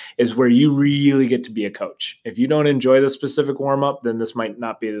warm-up is where you really get to be a coach. If you don't enjoy the specific warm-up, then this might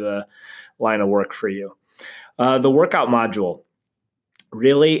not be the line of work for you. The workout module.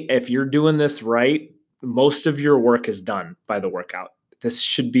 Really, if you're doing this right, most of your work is done by the workout. This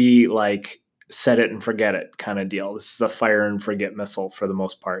should be like set it and forget it kind of deal. This is a fire and forget missile for the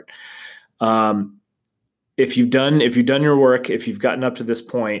most part. If you've done your work, if you've gotten up to this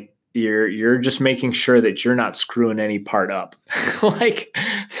point, you're just making sure that you're not screwing any part up. like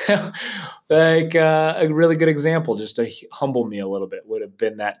a really good example, just to humble me a little bit, would have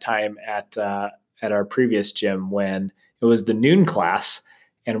been that time at our previous gym when it was the noon class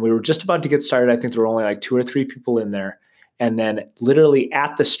and we were just about to get started. I think there were only like 2 or 3 people in there. And then literally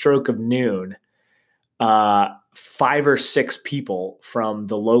at the stroke of noon, 5 or 6 people from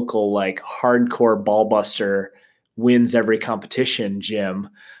the local like hardcore ball buster wins every competition gym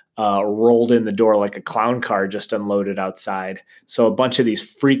rolled in the door like a clown car just unloaded outside. So a bunch of these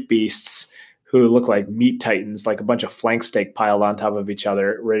freak beasts who look like meat titans, like a bunch of flank steak piled on top of each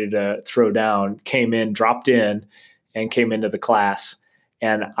other, ready to throw down, came in, dropped in, and came into the class.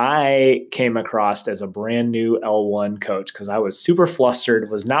 And I came across as a brand new L1 coach because I was super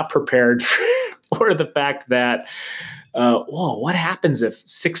flustered, was not prepared for the fact that, whoa, what happens if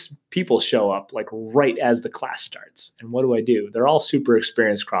 6 people show up like right as the class starts? And what do? They're all super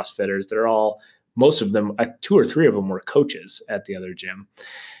experienced CrossFitters. Most of them, 2 or 3 of them were coaches at the other gym.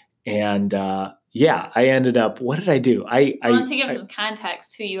 And I ended up, what did I do? To give some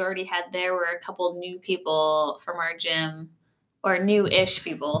context, who you already had there were a couple new people from our gym, or new-ish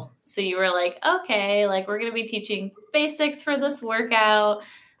people. So you were like, okay, like we're going to be teaching basics for this workout.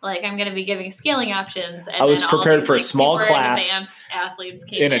 Like I'm going to be giving scaling options. And I was prepared for a small class. Advanced athletes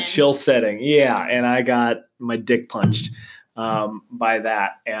came in a chill setting. Yeah. And I got my dick punched by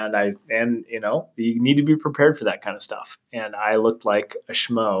that. And you need to be prepared for that kind of stuff. And I looked like a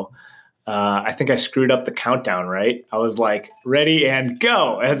schmo. I think I screwed up the countdown, right? I was like, ready and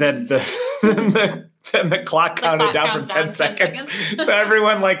go. And then the clock counted down from 10 seconds. So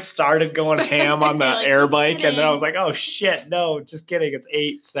everyone like started going ham on the like, air bike. Kidding. And then I was like, oh shit, no, just kidding. It's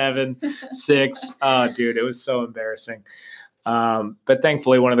 8, 7, 6. Oh, dude, it was so embarrassing. But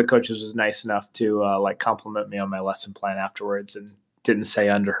thankfully one of the coaches was nice enough to like compliment me on my lesson plan afterwards and didn't say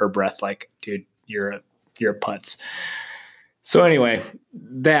under her breath, like, dude, you're a putz. So anyway,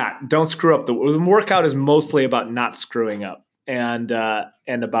 don't screw up. The workout is mostly about not screwing up and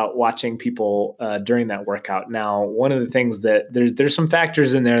about watching people during that workout. Now, one of the things that there's some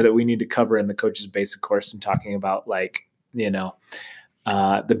factors in there that we need to cover in the coach's basic course and talking about, like,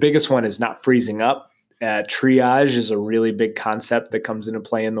 the biggest one is not freezing up. Triage is a really big concept that comes into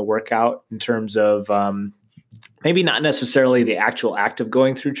play in the workout in terms of maybe not necessarily the actual act of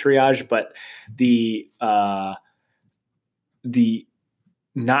going through triage, but the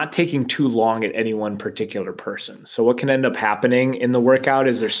not taking too long at any one particular person. So what can end up happening in the workout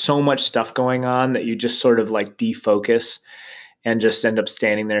is there's so much stuff going on that you just sort of like defocus and just end up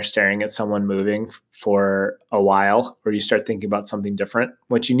standing there staring at someone moving for a while, or you start thinking about something different.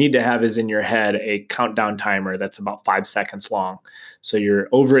 What you need to have is in your head a countdown timer that's about 5 seconds long. So you're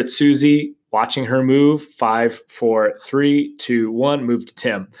over at Susie, watching her move. 5, 4, 3, 2, 1, move to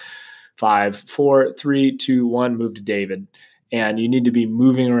Tim. 5, 4, 3, 2, 1, move to David. And you need to be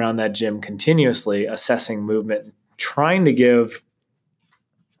moving around that gym continuously, assessing movement, trying to give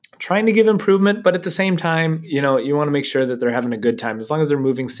improvement, but at the same time, you want to make sure that they're having a good time as long as they're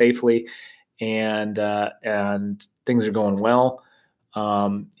moving safely and things are going well.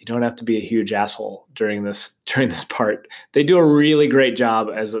 You don't have to be a huge asshole during this part. They do a really great job,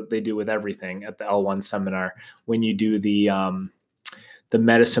 as they do with everything at the L1 seminar, when you do the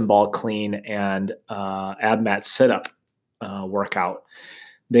medicine ball clean and ab mat sit up workout.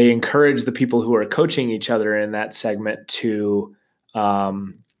 They encourage the people who are coaching each other in that segment to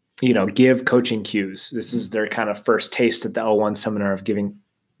give coaching cues. This is their kind of first taste at the L1 seminar of giving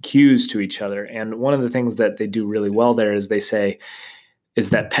cues to each other. And one of the things that they do really well there is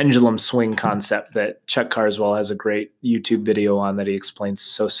that pendulum swing concept that Chuck Carswell has a great YouTube video on that he explains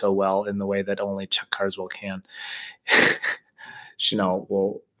so well in the way that only Chuck Carswell can. Chanel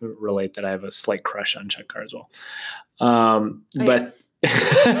will relate that I have a slight crush on Chuck Carswell. But yes.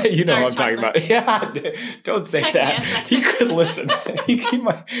 You know what I'm talking about. Yeah, don't say that. He could listen. he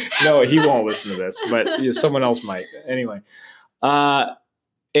might. No, he won't listen to this, but someone else might.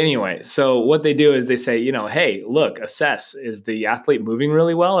 Anyway, so what they do is they say, hey, look, assess. Is the athlete moving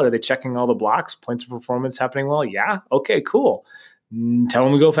really well? Are they checking all the blocks? Points of performance happening well? Yeah. Okay, cool. Tell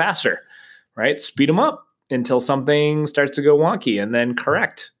them to go faster, right? Speed them up until something starts to go wonky and then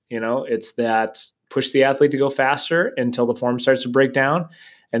correct. It's that push the athlete to go faster until the form starts to break down,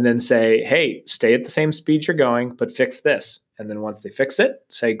 and then say, hey, stay at the same speed you're going, but fix this. And then once they fix it,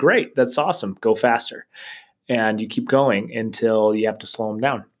 say, great, that's awesome, go faster. and you keep going until you have to slow them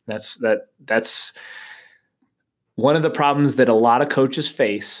down. That's one of the problems that a lot of coaches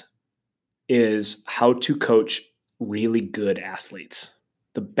face, is how to coach really good athletes,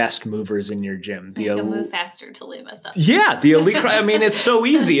 the best movers in your gym. Make them move faster to leave us up. Yeah, the elite. I mean, it's so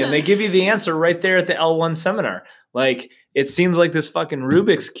easy, and they give you the answer right there at the L1 seminar. Like, it seems like this fucking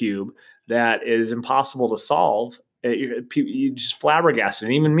Rubik's Cube that is impossible to solve. You just flabbergasted.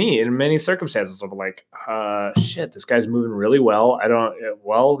 And even me, in many circumstances, I'm like, shit, this guy's moving really well.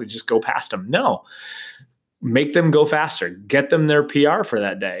 We just go past him. No. Make them go faster. Get them their PR for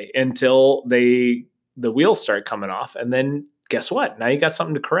that day until the wheels start coming off. And then guess what? Now you got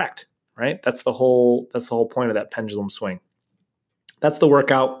something to correct, right? That's the whole point of that pendulum swing. That's the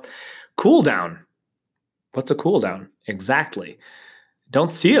workout. Cool down. What's a cool down? Exactly. Don't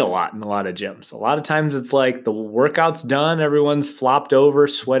see it a lot in a lot of gyms. A lot of times it's like the workout's done, everyone's flopped over,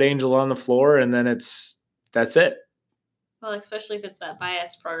 sweat angel on the floor, and then that's it. Well, especially if it's that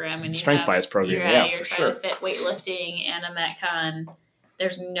bias program and strength bias program. You're trying to fit weightlifting and a Metcon.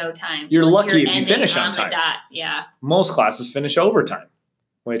 There's no time. You're lucky if you finish on time. Yeah. Most classes finish overtime,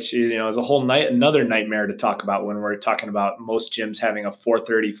 which is a whole another nightmare to talk about when we're talking about most gyms having a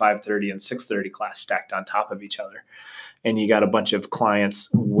 4:30, 5:30, and 6:30 class stacked on top of each other. And you got a bunch of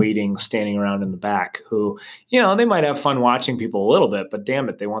clients waiting, standing around in the back who, they might have fun watching people a little bit, but damn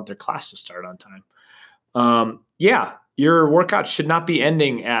it, they want their class to start on time. Your workout should not be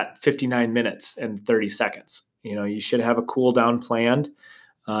ending at 59 minutes and 30 seconds. You should have a cool down planned.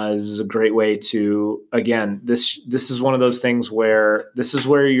 This is a great way to, again, this is one of those things where this is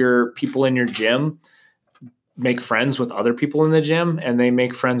where your people in your gym make friends with other people in the gym, and they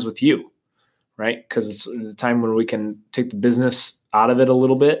make friends with you, right? Because it's the time when we can take the business out of it a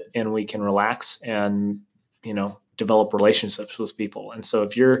little bit and we can relax and, develop relationships with people. And so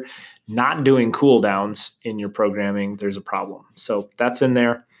if you're not doing cool downs in your programming, there's a problem. So that's in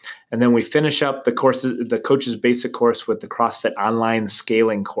there. And then we finish up the coach's basic course with the CrossFit online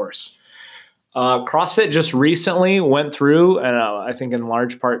scaling course. CrossFit just recently went through, and I think in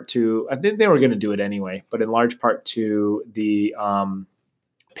large part to, I think they were going to do it anyway, but in large part to the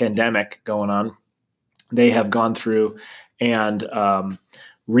pandemic going on, they have gone through and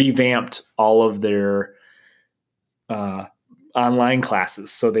revamped all of their online classes.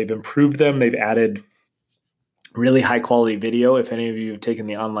 So they've improved them. They've added really high quality video. If any of you have taken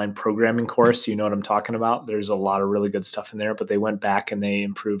the online programming course, you know what I'm talking about. There's a lot of really good stuff in there, but they went back and they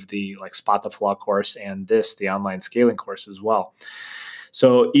improved the Spot the Flaw course and the online scaling course as well.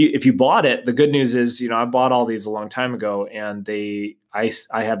 So if you bought it, the good news is, I bought all these a long time ago, and I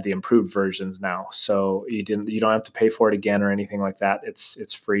have the improved versions now. So you don't have to pay for it again or anything like that.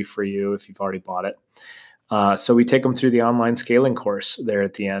 It's free for you if you've already bought it. So we take them through the online scaling course there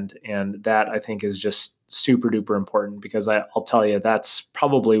at the end. And that, I think, is just super duper important, because I'll tell you, that's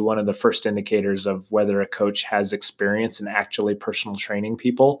probably one of the first indicators of whether a coach has experience in actually personal training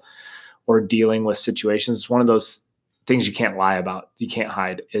people or dealing with situations. It's one of those things you can't lie about. You can't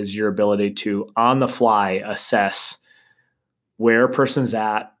hide, is your ability to on the fly assess where a person's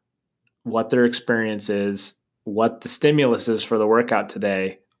at, what their experience is, what the stimulus is for the workout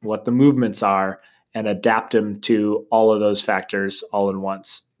today, what the movements are, and adapt them to all of those factors all at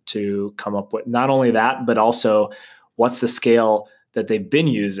once to come up with not only that, but also what's the scale that they've been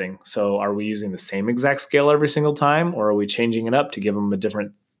using. So are we using the same exact scale every single time, or are we changing it up to give them a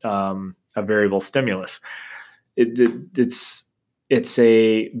different, a variable stimulus? It's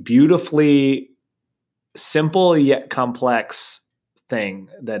a beautifully simple yet complex thing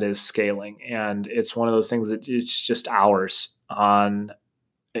that is scaling. And it's one of those things that it's just hours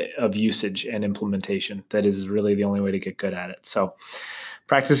of usage and implementation that is really the only way to get good at it. So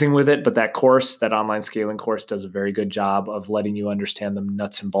practicing with it, but that online scaling course does a very good job of letting you understand the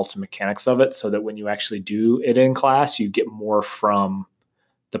nuts and bolts and mechanics of it, so that when you actually do it in class, you get more from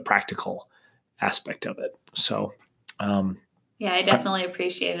the practical aspect of it. So, I definitely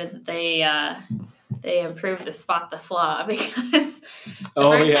appreciated that they improved the Spot the Flaw, because the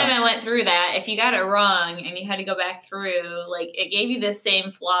first time I went through that, if you got it wrong and you had to go back through, it gave you the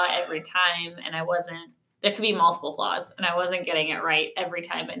same flaw every time, and there could be multiple flaws, and I wasn't getting it right every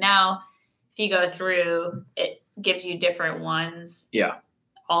time. But now, if you go through, it gives you different ones. Yeah.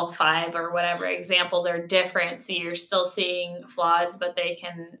 All 5 or whatever examples are different, so you're still seeing flaws, but they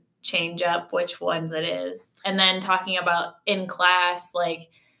can change up which ones it is. And then talking about in class,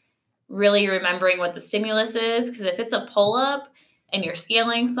 really remembering what the stimulus is, because if it's a pull-up and you're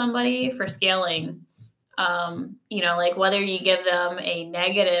scaling somebody for scaling, whether you give them a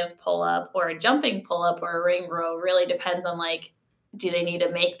negative pull-up or a jumping pull-up or a ring row really depends on do they need to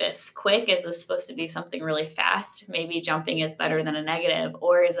make this quick? Is this supposed to be something really fast? Maybe jumping is better than a negative,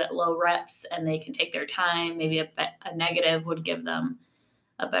 or is it low reps and they can take their time? Maybe a negative would give them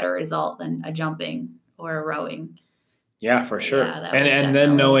a better result than a jumping or a rowing. Yeah, So, for sure. yeah, that And was then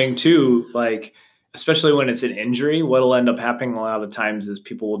definitely- knowing too, like, especially when it's an injury, what'll end up happening a lot of the times is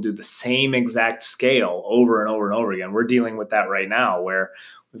people will do the same exact scale over and over and over again. We're dealing with that right now, where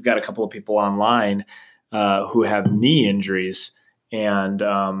we've got a couple of people online who have knee injuries, and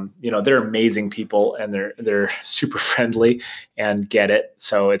they're amazing people, and they're super friendly and get it,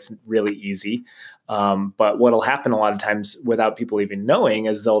 so it's really easy. But what'll happen a lot of times without people even knowing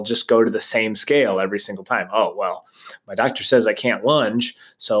is they'll just go to the same scale every single time. Oh, well, my doctor says I can't lunge,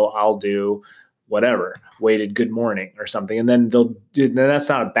 so I'll do whatever, weighted good morning or something. And then that's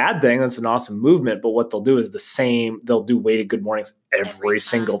not a bad thing. That's an awesome movement. But what they'll do is they'll do weighted good mornings every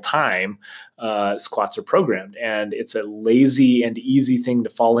single time squats are programmed. And it's a lazy and easy thing to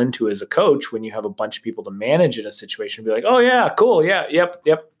fall into as a coach when you have a bunch of people to manage in a situation. Be like, oh yeah, cool. Yeah. Yep.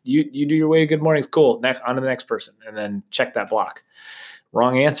 You do your weighted good mornings. Cool. Next, on to the next person. And then check that block.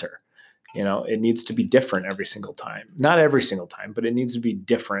 Wrong answer. It needs to be different every single time. Not every single time, but it needs to be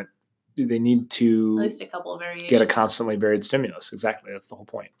different. They need to at least a couple of variations. Get a constantly varied stimulus. Exactly. That's the whole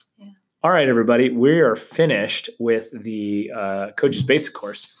point. Yeah. All right, everybody. We are finished with the Coach's Basic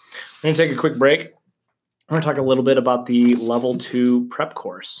course. We're going to take a quick break. We're going to talk a little bit about the Level 2 prep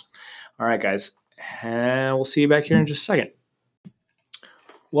course. All right, guys. And we'll see you back here in just a second.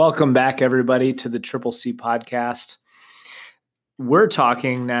 Welcome back, everybody, to the Triple C podcast. We're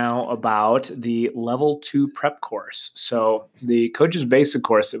talking now about the Level 2 prep course. So the Coach's Basic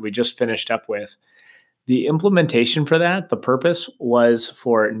course that we just finished up with, the implementation for that, the purpose was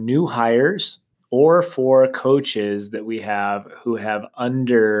for new hires or for coaches that we have who have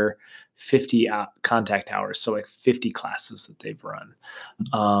under 50 contact hours, so like 50 classes that they've run.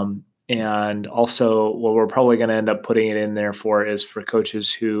 And also what we're probably going to end up putting it in there for is for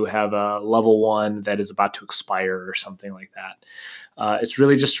coaches who have a level 1 that is about to expire or something like that. It's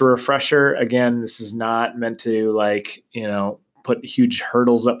really just a refresher. Again, this is not meant to put huge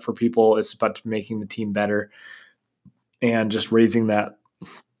hurdles up for people. It's about making the team better and just raising that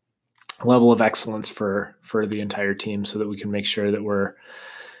level of excellence for the entire team so that we can make sure that we're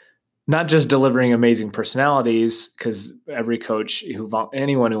not just delivering amazing personalities, because every coach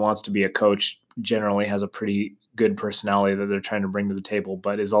anyone who wants to be a coach generally has a pretty good personality that they're trying to bring to the table,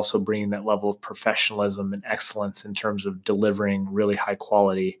 but is also bringing that level of professionalism and excellence in terms of delivering really high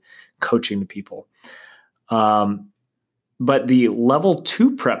quality coaching to people. But the Level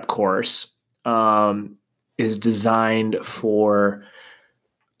 2 prep course is designed for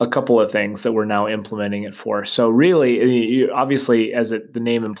a couple of things that we're now implementing it for. So really, obviously, as the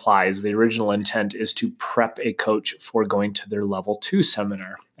name implies, the original intent is to prep a coach for going to their Level 2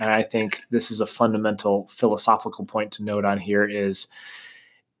 seminar. And I think this is a fundamental philosophical point to note on here is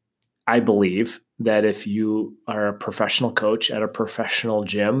I believe that if you are a professional coach at a professional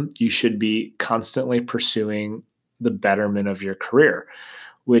gym, you should be constantly pursuing the betterment of your career,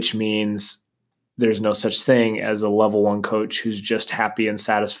 which means there's no such thing as a level 1 coach who's just happy and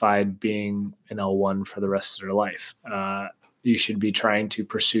satisfied being an L1 for the rest of their life. You should be trying to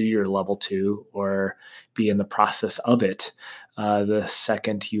pursue your level 2 or be in the process of it the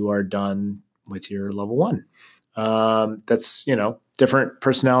second you are done with your level 1. That's, different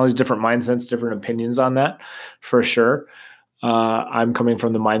personalities, different mindsets, different opinions on that for sure. I'm coming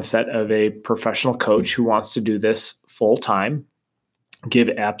from the mindset of a professional coach who wants to do this full time, give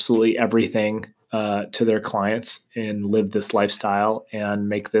absolutely everything to their clients and live this lifestyle and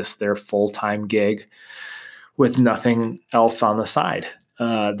make this their full-time gig with nothing else on the side.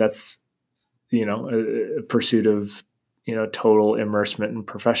 That's, a pursuit of, total immersement and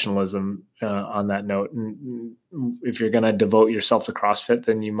professionalism on that note. And if you're going to devote yourself to CrossFit,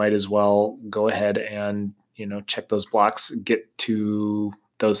 then you might as well go ahead and, check those blocks, get to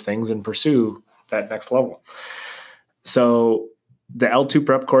those things and pursue that next level. So the L2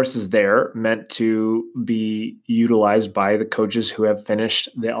 prep course is there meant to be utilized by the coaches who have finished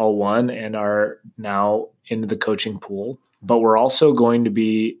the L1 and are now into the coaching pool. But we're also going to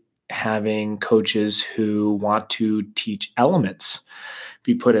be having coaches who want to teach elements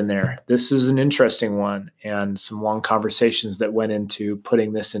be put in there. This is an interesting one and some long conversations that went into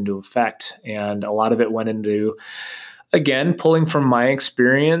putting this into effect. And a lot of it went into, again, pulling from my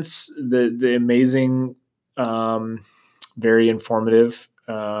experience, the amazing, very informative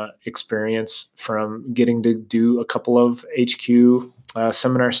experience from getting to do a couple of HQ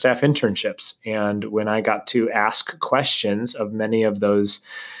seminar staff internships. And when I got to ask questions of many of those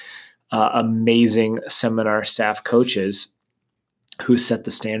amazing seminar staff coaches, who set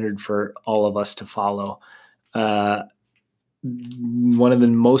the standard for all of us to follow. One of the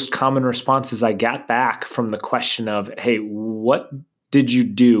most common responses I got back from the question of, hey, what did you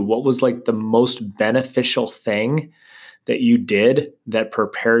do? What was like the most beneficial thing that you did that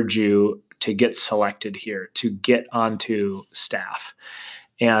prepared you to get selected here, to get onto staff?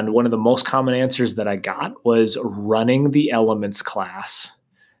 And one of the most common answers that I got was running the elements class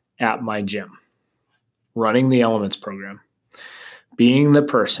at my gym, running the elements program, being the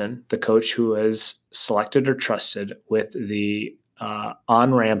person, the coach who is selected or trusted with the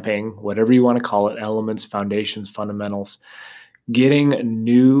on-ramping, whatever you want to call it, elements, foundations, fundamentals, getting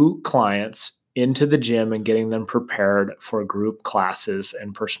new clients into the gym and getting them prepared for group classes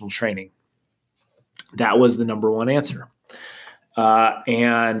and personal training. That was the number one answer.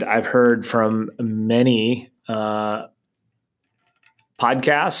 And I've heard from many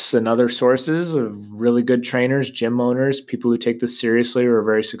podcasts and other sources of really good trainers, gym owners, people who take this seriously or are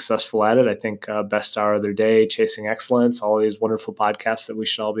very successful at it. I think Best Hour of Their Day, Chasing Excellence, all of these wonderful podcasts that we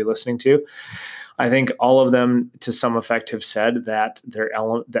should all be listening to. I think all of them, to some effect, have said that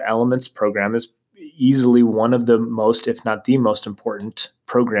the Elements program is easily one of the most, if not the most important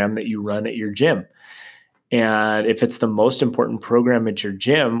program that you run at your gym. And if it's the most important program at your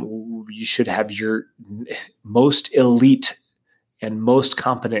gym, you should have your most elite and most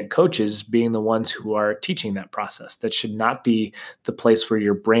competent coaches being the ones who are teaching that process. That should not be the place where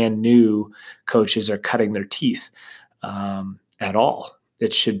your brand new coaches are cutting their teeth at all.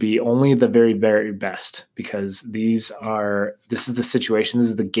 It should be only the very, very best, because this is the situation. This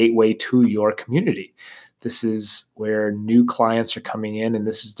is the gateway to your community. This is where new clients are coming in, and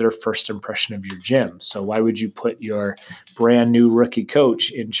this is their first impression of your gym. So why would you put your brand new rookie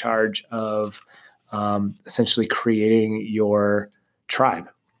coach in charge of essentially creating your tribe?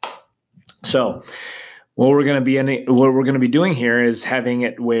 So what we're going to be doing here is having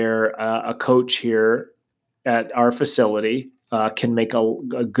it where a coach here at our facility can make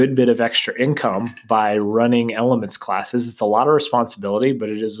a good bit of extra income by running elements classes. It's a lot of responsibility, but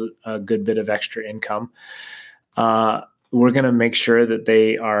it is a good bit of extra income. We're going to make sure that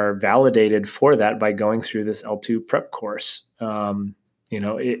they are validated for that by going through this L2 prep course. We're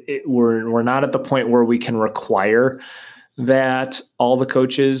not at the point where we can require that all the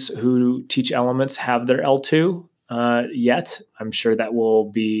coaches who teach elements have their L2 yet. I'm sure that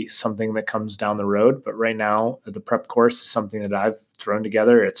will be something that comes down the road. But right now, the prep course is something that I've thrown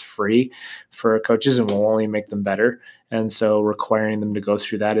together. It's free for coaches and will only make them better. And so requiring them to go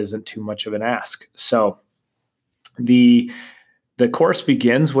through that isn't too much of an ask. So the course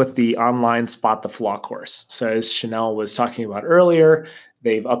begins with the online Spot the Flaw course. So as Chanel was talking about earlier,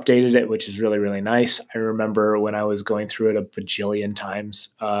 they've updated it, which is really, really nice. I remember when I was going through it a bajillion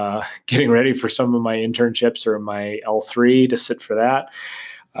times, getting ready for some of my internships or my L3 to sit for that.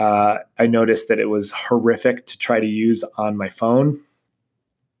 I noticed that it was horrific to try to use on my phone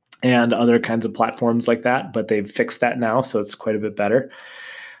and other kinds of platforms like that, but they've fixed that now, so it's quite a bit better.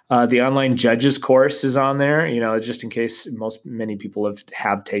 The online judges course is on there, just in case many people have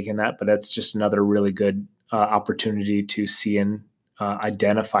taken that, but that's just another really good opportunity to see and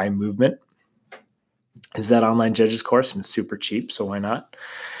identify movement. Is that online judges course, and it's super cheap, so why not?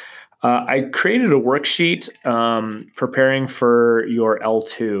 I created a worksheet preparing for your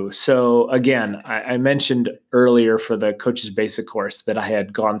L2. So again, I mentioned earlier for the Coach's Basic course that I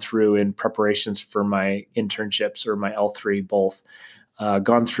had gone through in preparations for my internships or my L3 both.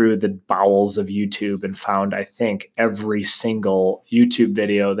 Gone through the bowels of YouTube and found, I think, every single YouTube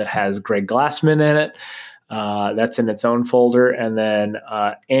video that has Greg Glassman in it. That's in its own folder. And then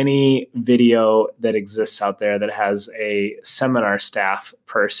any video that exists out there that has a seminar staff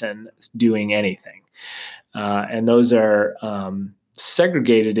person doing anything. And those are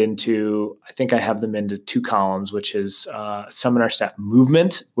segregated into, I think I have them into two columns, which is seminar staff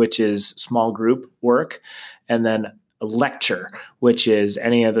movement, which is small group work, and then a lecture, which is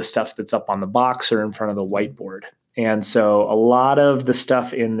any of the stuff that's up on the box or in front of the whiteboard. And so a lot of the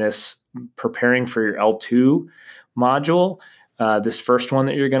stuff in this preparing for your L2 module, this first one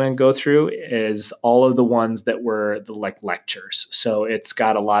that you're going to go through is all of the ones that were the lectures. So it's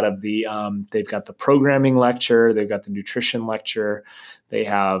got a lot of the, they've got the programming lecture, they've got the nutrition lecture, they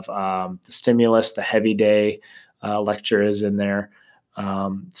have the stimulus, the heavy day lecture is in there.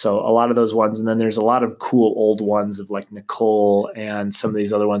 So a lot of those ones, and then there's a lot of cool old ones of like Nicole and some of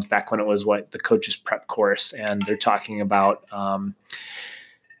these other ones back when it was the Coach's Prep course, and they're talking about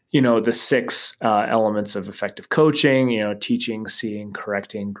the 6 elements of effective coaching, teaching, seeing,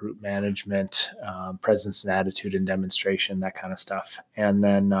 correcting, group management, presence and attitude and demonstration, that kind of stuff. And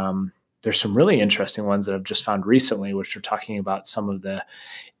then There's some really interesting ones that I've just found recently, which are talking about some of the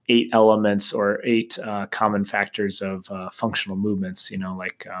 8 elements or 8 common factors of functional movements,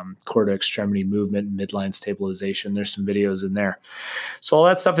 like core to extremity movement, midline stabilization. There's some videos in there. So all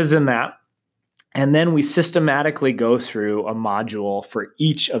that stuff is in that. And then we systematically go through a module for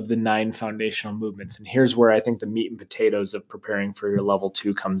each of the 9 foundational movements. And here's where I think the meat and potatoes of preparing for your level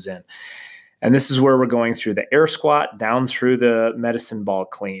 2 comes in. And this is where we're going through the air squat down through the medicine ball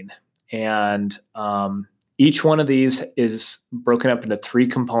clean. And each one of these is broken up into 3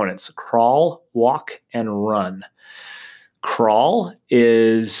 components: crawl, walk, and run. Crawl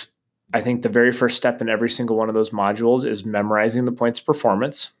is, I think, the very first step in every single one of those modules is memorizing the points of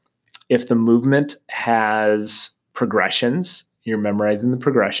performance. If the movement has progressions, you're memorizing the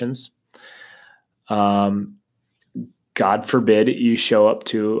progressions. God forbid you show up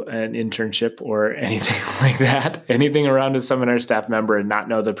to an internship or anything like that, anything around a seminar staff member and not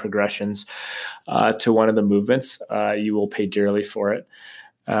know the progressions to one of the movements. You will pay dearly for it.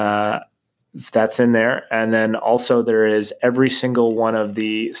 That's in there. And then also there is every single one of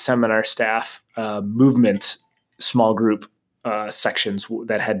the seminar staff movement small group sections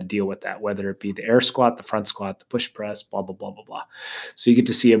that had to deal with that, whether it be the air squat, the front squat, the push press, blah, blah, blah, blah, blah. So you get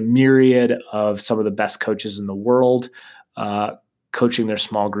to see a myriad of some of the best coaches in the world coaching their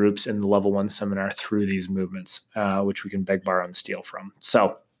small groups in the level 1 seminar through these movements, which we can beg, borrow, and steal from.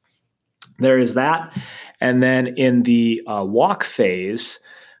 So there is that. And then in the walk phase,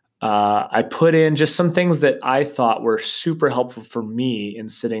 I put in just some things that I thought were super helpful for me in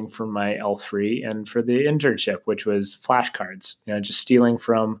sitting for my L3 and for the internship, which was flashcards. Just stealing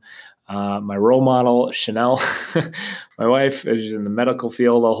from my role model, Chanel, my wife, is in the medical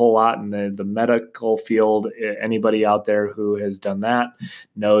field a whole lot. And the medical field, anybody out there who has done that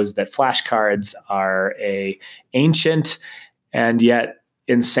knows that flashcards are a ancient and yet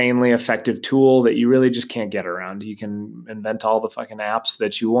insanely effective tool that you really just can't get around. You can invent all the fucking apps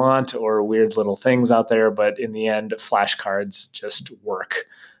that you want or weird little things out there, but in the end, flashcards just work.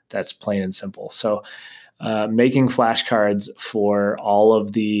 That's plain and simple. So making flashcards for all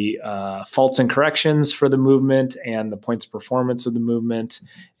of the faults and corrections for the movement and the points of performance of the movement.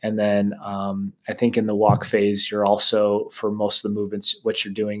 And then I think in the walk phase, you're also, for most of the movements, what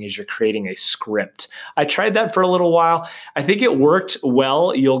you're doing is you're creating a script. I tried that for a little while. I think it worked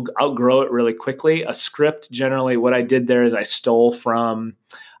well. You'll outgrow it really quickly. A script, generally, what I did there is I stole from,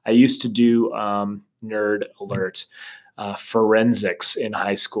 I used to do nerd alert, forensics in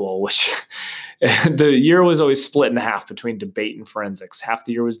high school, which the year was always split in half between debate and forensics. Half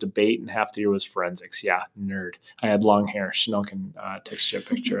the year was debate and half the year was forensics. Yeah, nerd. I had long hair. Chanel can text you a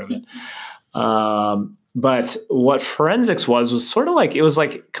picture of it. But what forensics was sort of like, it was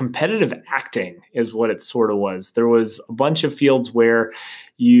like competitive acting is what it sort of was. There was a bunch of fields where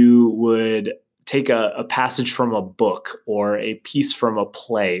you would take a passage from a book or a piece from a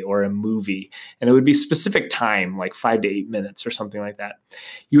play or a movie, and it would be specific time, like 5 to 8 minutes or something like that.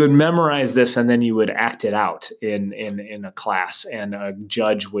 You would memorize this and then you would act it out in a class, and a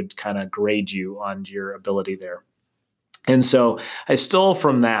judge would kind of grade you on your ability there. And so I stole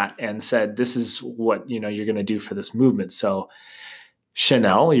from that and said, this is what you're going to do for this movement. So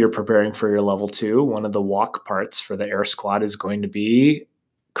Chanel, you're preparing for your level 2. One of the walk parts for the air squat is going to be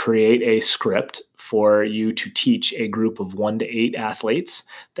create a script for you to teach a group of 1 to 8 athletes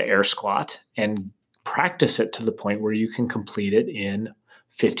the air squat and practice it to the point where you can complete it in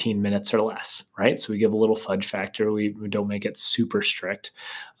 15 minutes or less, right? So we give a little fudge factor. We don't make it super strict,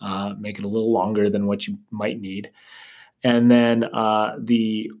 make it a little longer than what you might need. And then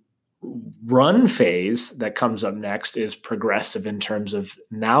the run phase that comes up next is progressive in terms of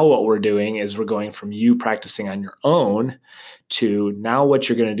now what we're doing is we're going from you practicing on your own to now what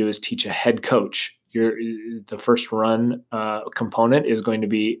you're going to do is teach a head coach. The first run component is going to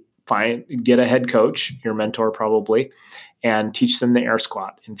be get a head coach, your mentor probably, and teach them the air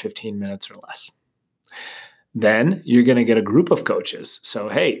squat in 15 minutes or less. Then you're going to get a group of coaches. So,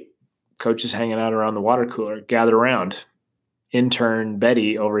 hey, coaches hanging out around the water cooler, gather around. Intern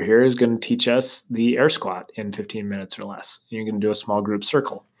Betty over here is going to teach us the air squat in 15 minutes or less. You're going to do a small group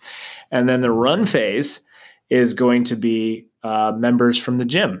circle. And then the run phase is going to be members from the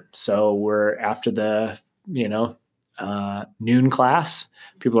gym. So we're after the, noon class,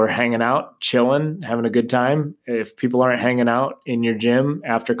 people are hanging out, chilling, having a good time. If people aren't hanging out in your gym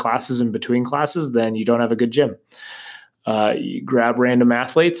after classes and between classes, then you don't have a good gym. You grab random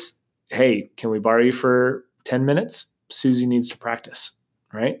athletes. Hey, can we borrow you for 10 minutes? Susie needs to practice,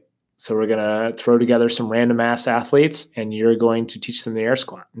 right? So we're going to throw together some random ass athletes and you're going to teach them the air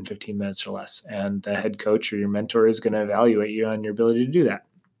squat in 15 minutes or less. And the head coach or your mentor is going to evaluate you on your ability to do that.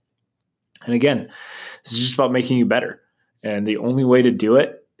 And again, this is just about making you better. And the only way to do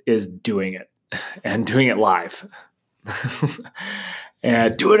it is doing it and doing it live.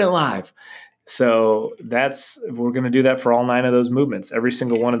 And doing it live. So we're going to do that for all 9 of those movements. Every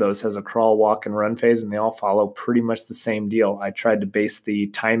single one of those has a crawl, walk, and run phase, and they all follow pretty much the same deal. I tried to base the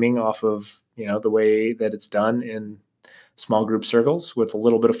timing off of, the way that it's done in small group circles with a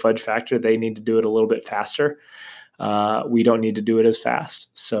little bit of fudge factor. They need to do it a little bit faster. We don't need to do it as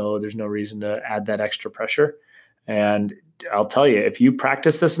fast. So there's no reason to add that extra pressure. And I'll tell you, if you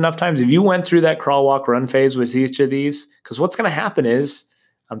practice this enough times, if you went through that crawl, walk, run phase with each of these, because what's going to happen is,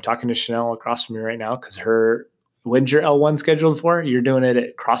 I'm talking to Chanel across from me right now, because when's your L1 scheduled for? You're doing it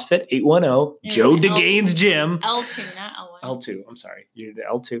at CrossFit 810, Joe DeGain's gym. L2, not L1. L2, I'm sorry. You're the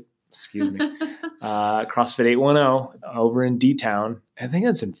L2. Excuse me. CrossFit 810 over in D-Town. I think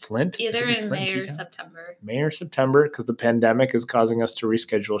it's in Flint. Either in Flint, May or D-Town? September. May or September, because the pandemic is causing us to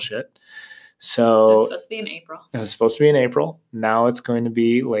reschedule shit. It So was supposed to be in April. it was supposed to be in April. Now it's going to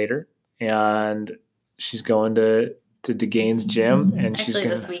be later. And she's going to DeGain's gym. And she's Actually,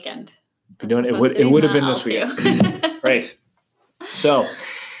 going this weekend. be doing it. It would have been this weekend. Right. So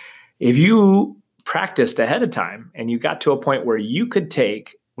if you practiced ahead of time and you got to a point where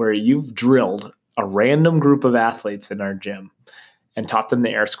you've drilled a random group of athletes in our gym and taught them the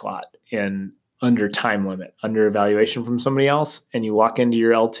air squat in under time limit, under evaluation from somebody else, and you walk into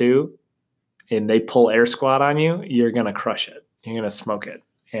your L2 and they pull air squat on you, you're going to crush it. You're going to smoke it.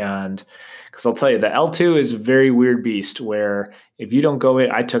 And because I'll tell you, the L2 is a very weird beast where if you don't go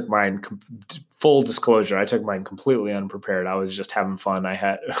in, I took mine, full disclosure, I took mine completely unprepared. I was just having fun. I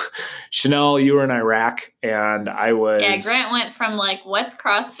had Chanel, you were in Iraq, and I was. Yeah, Grant went from what's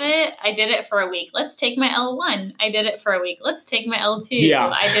CrossFit? I did it for a week. Let's take my L1. I did it for a week. Let's take my L2. Yeah.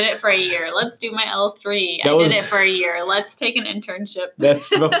 I did it for a year. Let's do my L3. Did it for a year. Let's take an internship. That's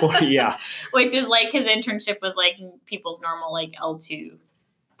before, yeah. Which is his internship was people's normal L2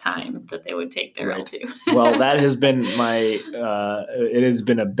 time that they would take their L2. Well, that has been it has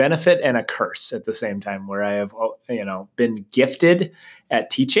been a benefit and a curse at the same time, where I have, been gifted at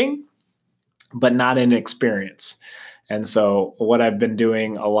teaching, but not in experience. And so what I've been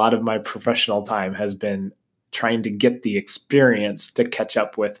doing a lot of my professional time has been trying to get the experience to catch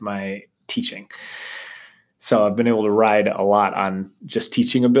up with my teaching. So I've been able to ride a lot on just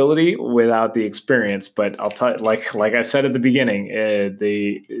teaching ability without the experience. But I'll tell you, like I said at the beginning,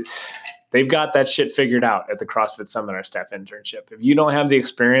 they've got that shit figured out at the CrossFit Seminar Staff Internship. If you don't have the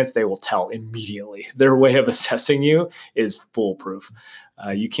experience, they will tell immediately. Their way of assessing you is foolproof.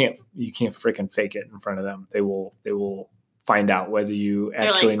 You can't freaking fake it in front of them. They will find out whether you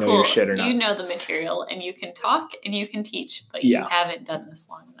actually know your shit or not. You know the material and you can talk and you can teach, but you haven't done this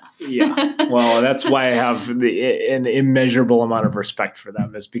long enough. Yeah. Well, that's why I have an immeasurable amount of respect for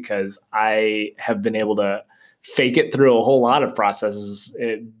them, is because I have been able to fake it through a whole lot of processes.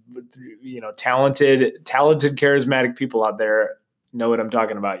 Talented, charismatic people out there know what I'm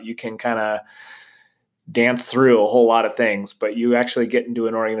talking about. You can kind of dance through a whole lot of things, but you actually get into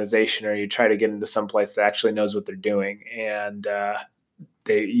an organization or you try to get into some place that actually knows what they're doing, and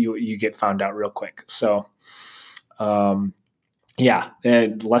you get found out real quick. So, and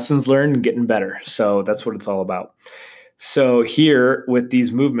lessons learned and getting better. So that's what it's all about. So here with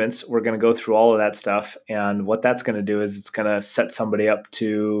these movements, we're going to go through all of that stuff. And what that's going to do is it's going to set somebody up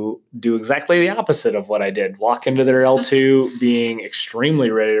to do exactly the opposite of what I did. Walk into their L2 being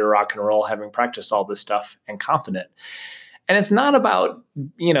extremely ready to rock and roll, having practiced all this stuff and confident. And it's not about,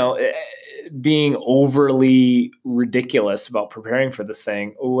 being overly ridiculous about preparing for this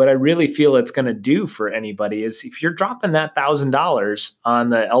thing. What I really feel it's going to do for anybody is if you're dropping that $1,000 on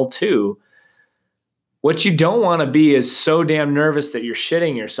the L2, what you don't want to be is so damn nervous that you're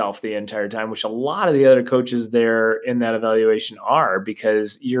shitting yourself the entire time, which a lot of the other coaches there in that evaluation are,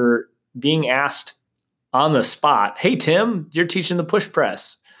 because you're being asked on the spot, hey, Tim, you're teaching the push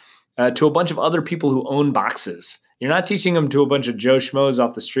press to a bunch of other people who own boxes. You're not teaching them to a bunch of Joe Schmoes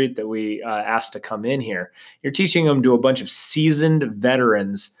off the street that we asked to come in here. You're teaching them to a bunch of seasoned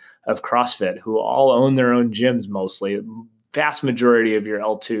veterans of CrossFit who all own their own gyms mostly. The vast majority of your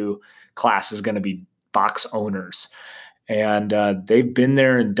L2 class is going to be box owners. And they've been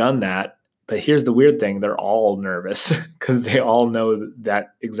there and done that. But here's the weird thing. They're all nervous because they all know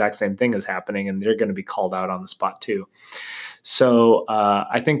that exact same thing is happening, and they're going to be called out on the spot too. So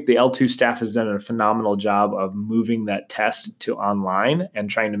I think the L2 staff has done a phenomenal job of moving that test to online and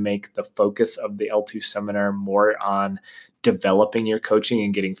trying to make the focus of the L2 seminar more on developing your coaching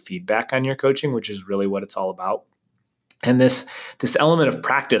and getting feedback on your coaching, which is really what it's all about. And this element of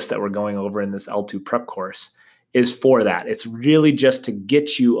practice that we're going over in this L2 prep course is for that. It's really just to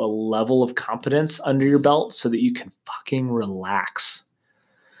get you a level of competence under your belt so that you can fucking relax.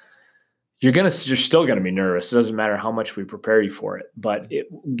 You're still going to be nervous. It doesn't matter how much we prepare you for it, but it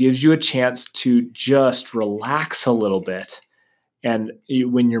gives you a chance to just relax a little bit. And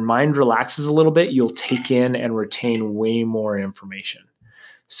when your mind relaxes a little bit, you'll take in and retain way more information.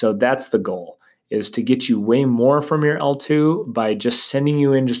 So that's the goal, is to get you way more from your L2 by just sending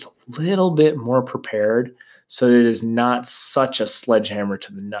you in just a little bit more prepared, so that it is not such a sledgehammer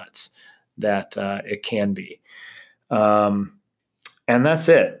to the nuts that it can be. And that's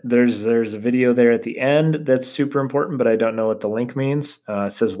it. There's a video there at the end that's super important, but I don't know what the link means.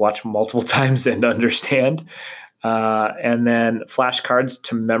 It says watch multiple times and understand. And then flashcards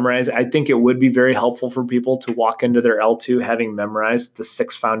to memorize. I think it would be very helpful for people to walk into their L2 having memorized the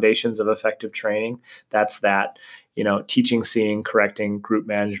 6 foundations of effective training. That's that, teaching, seeing, correcting, group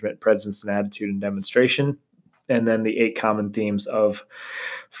management, presence and attitude, and demonstration. And then the 8 common themes of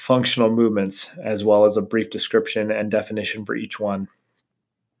functional movements, as well as a brief description and definition for each one.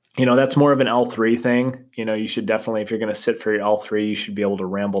 That's more of an L3 thing. You should definitely, if you're going to sit for your L3, you should be able to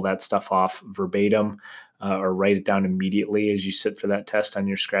ramble that stuff off verbatim or write it down immediately as you sit for that test on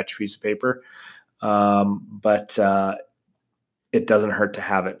your scratch piece of paper. But it doesn't hurt to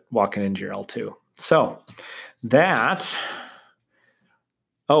have it walking into your L2. So that...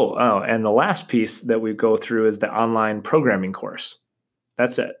 and the last piece that we go through is the online programming course.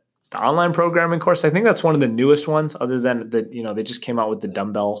 That's it. The online programming course, I think that's one of the newest ones, other than they just came out with the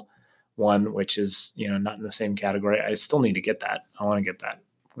dumbbell one, which is, not in the same category. I still need to get that. I want to get that.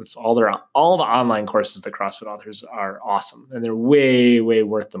 It's all the online courses that CrossFit authors are awesome, and they're way, way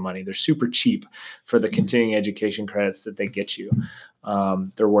worth the money. They're super cheap for the continuing education credits that they get you.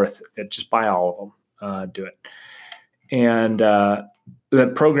 They're worth it. Just buy all of them. Do it. And the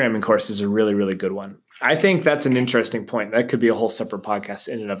programming course is a really, really good one. I think that's an interesting point. That could be a whole separate podcast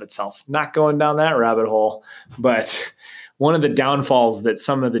in and of itself. Not going down that rabbit hole, but one of the downfalls that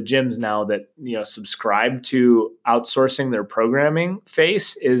some of the gyms now that, subscribe to outsourcing their programming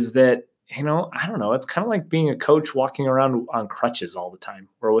face is that, I don't know, it's kind of like being a coach walking around on crutches all the time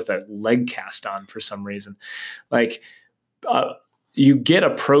or with a leg cast on for some reason. Like, you get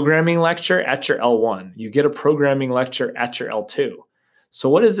a programming lecture at your L1. You get a programming lecture at your L2. So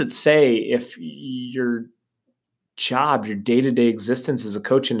what does it say if your job, your day-to-day existence as a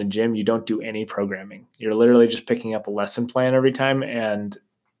coach in a gym, you don't do any programming? You're literally just picking up a lesson plan every time and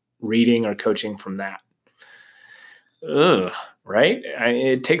reading or coaching from that. Right?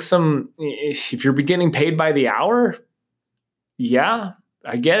 It takes some, if you're getting paid by the hour, yeah,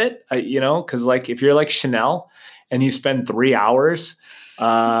 I get it. Because if you're like Chanel and you spend 3 hours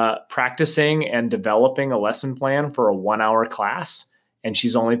practicing and developing a lesson plan for a 1-hour class, and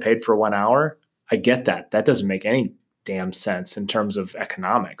she's only paid for 1 hour, I get that. That doesn't make any damn sense in terms of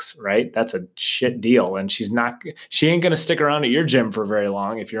economics, right? That's a shit deal. And she ain't going to stick around at your gym for very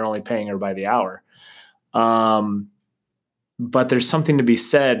long if you're only paying her by the hour. But there's something to be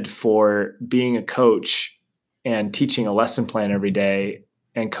said for being a coach and teaching a lesson plan every day.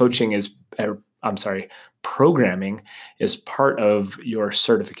 And programming is part of your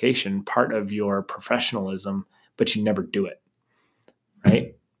certification, part of your professionalism, but you never do it.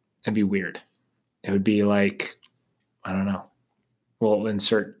 Right? It'd be weird. It would be like, I don't know. We'll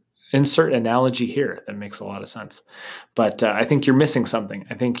insert analogy here that makes a lot of sense. But I think you're missing something.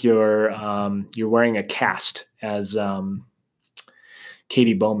 I think you're wearing a cast, as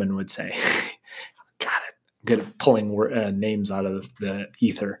Katie Bowman would say. Got it. Good at pulling names out of the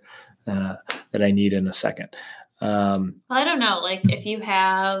ether that I need in a second. I don't know. Like, if you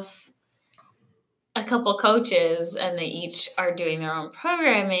have a couple coaches and they each are doing their own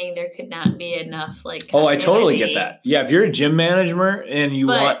programming, there could not be enough I totally get that. Yeah, if you're a gym manager and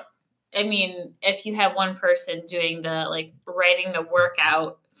if you have one person doing the writing the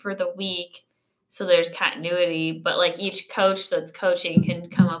workout for the week, so there's continuity, but each coach that's coaching can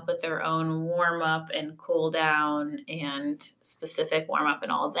come up with their own warm up and cool down and specific warm up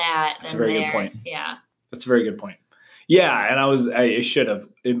and all that. That's a very good point. Yeah. That's a very good point. Yeah, and I should have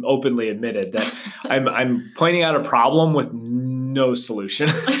openly admitted that I'm pointing out a problem with no solution,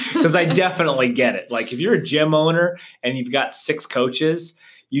 because I definitely get it. Like, if you're a gym owner and you've got 6 coaches,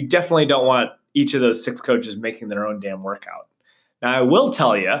 you definitely don't want each of those 6 coaches making their own damn workout. Now, I will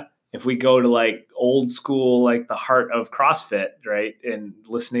tell you, if we go to old school, the heart of CrossFit, right, and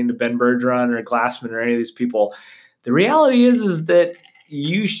listening to Ben Bergeron or Glassman or any of these people, the reality is that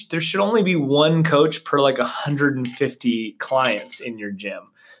there should only be one coach per 150 clients in your gym.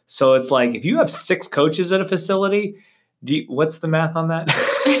 So it's if you have 6 coaches at a facility, What's the math on that?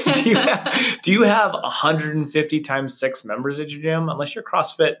 do you have 150 times 6 members at your gym? Unless you're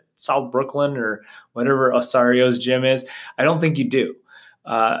CrossFit South Brooklyn or whatever Osario's gym is, I don't think you do.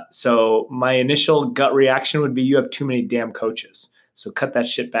 So my initial gut reaction would be you have too many damn coaches. So cut that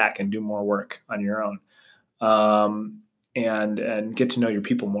shit back and do more work on your own, and get to know your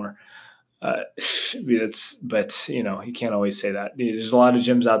people more. But you can't always say that. There's a lot of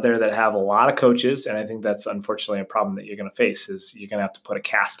gyms out there that have a lot of coaches, and I think that's unfortunately a problem that you're going to face. Is you're going to have to put a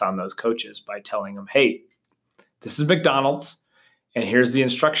cast on those coaches by telling them, "Hey, this is McDonald's, and here's the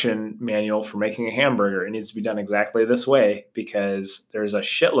instruction manual for making a hamburger. It needs to be done exactly this way because there's a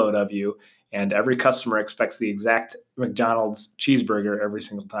shitload of you, and every customer expects the exact McDonald's cheeseburger every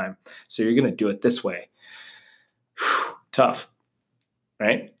single time. So you're going to do it this way." Whew, tough,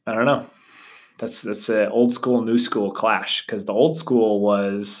 right? I don't know. That's an old school, new school clash, because the old school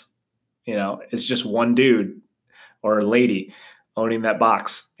was, it's just one dude or lady owning that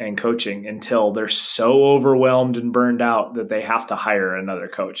box and coaching until they're so overwhelmed and burned out that they have to hire another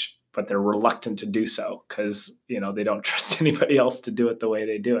coach, but they're reluctant to do so because, they don't trust anybody else to do it the way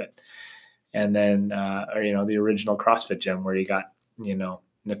they do it. And then, the original CrossFit gym where you got,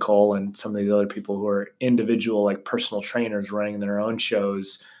 Nicole and some of these other people who are individual, like personal trainers running their own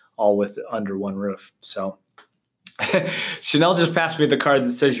shows, all with under one roof. So Chanel just passed me the card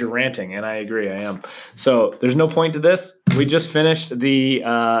that says you're ranting, and I agree, I am. So there's no point to this. We just finished the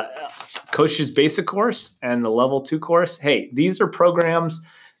Coach's Basic course and the Level 2 course. Hey, these are programs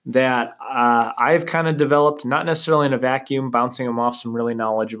that I've kind of developed, not necessarily in a vacuum, bouncing them off some really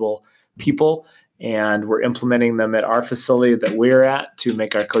knowledgeable people, and we're implementing them at our facility that we're at to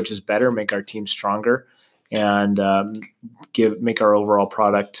make our coaches better, make our team stronger, and make our overall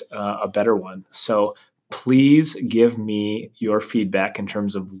product a better one. So please give me your feedback in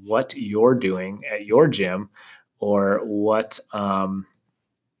terms of what you're doing at your gym, or what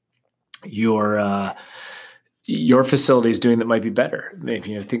your facility is doing that might be better. If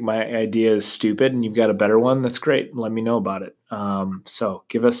you think my idea is stupid and you've got a better one, that's great. Let me know about it. So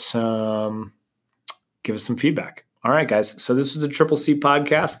give us some feedback. All right, guys. So this is the Triple C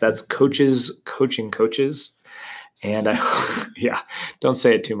podcast. That's coaches coaching coaches. And don't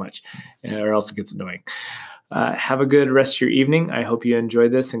say it too much or else it gets annoying. Have a good rest of your evening. I hope you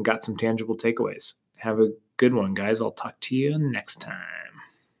enjoyed this and got some tangible takeaways. Have a good one, guys. I'll talk to you next time.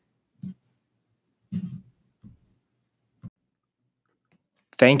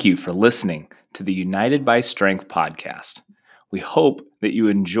 Thank you for listening to the United by Strength podcast. We hope that you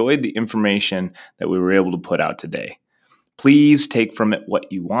enjoyed the information that we were able to put out today. Please take from it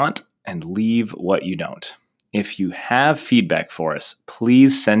what you want and leave what you don't. If you have feedback for us,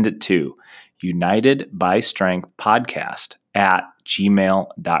 please send it to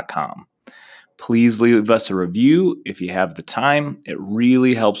unitedbystrengthpodcast@gmail.com. Please leave us a review if you have the time. It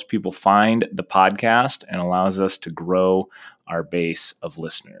really helps people find the podcast and allows us to grow our base of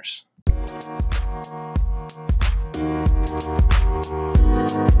listeners.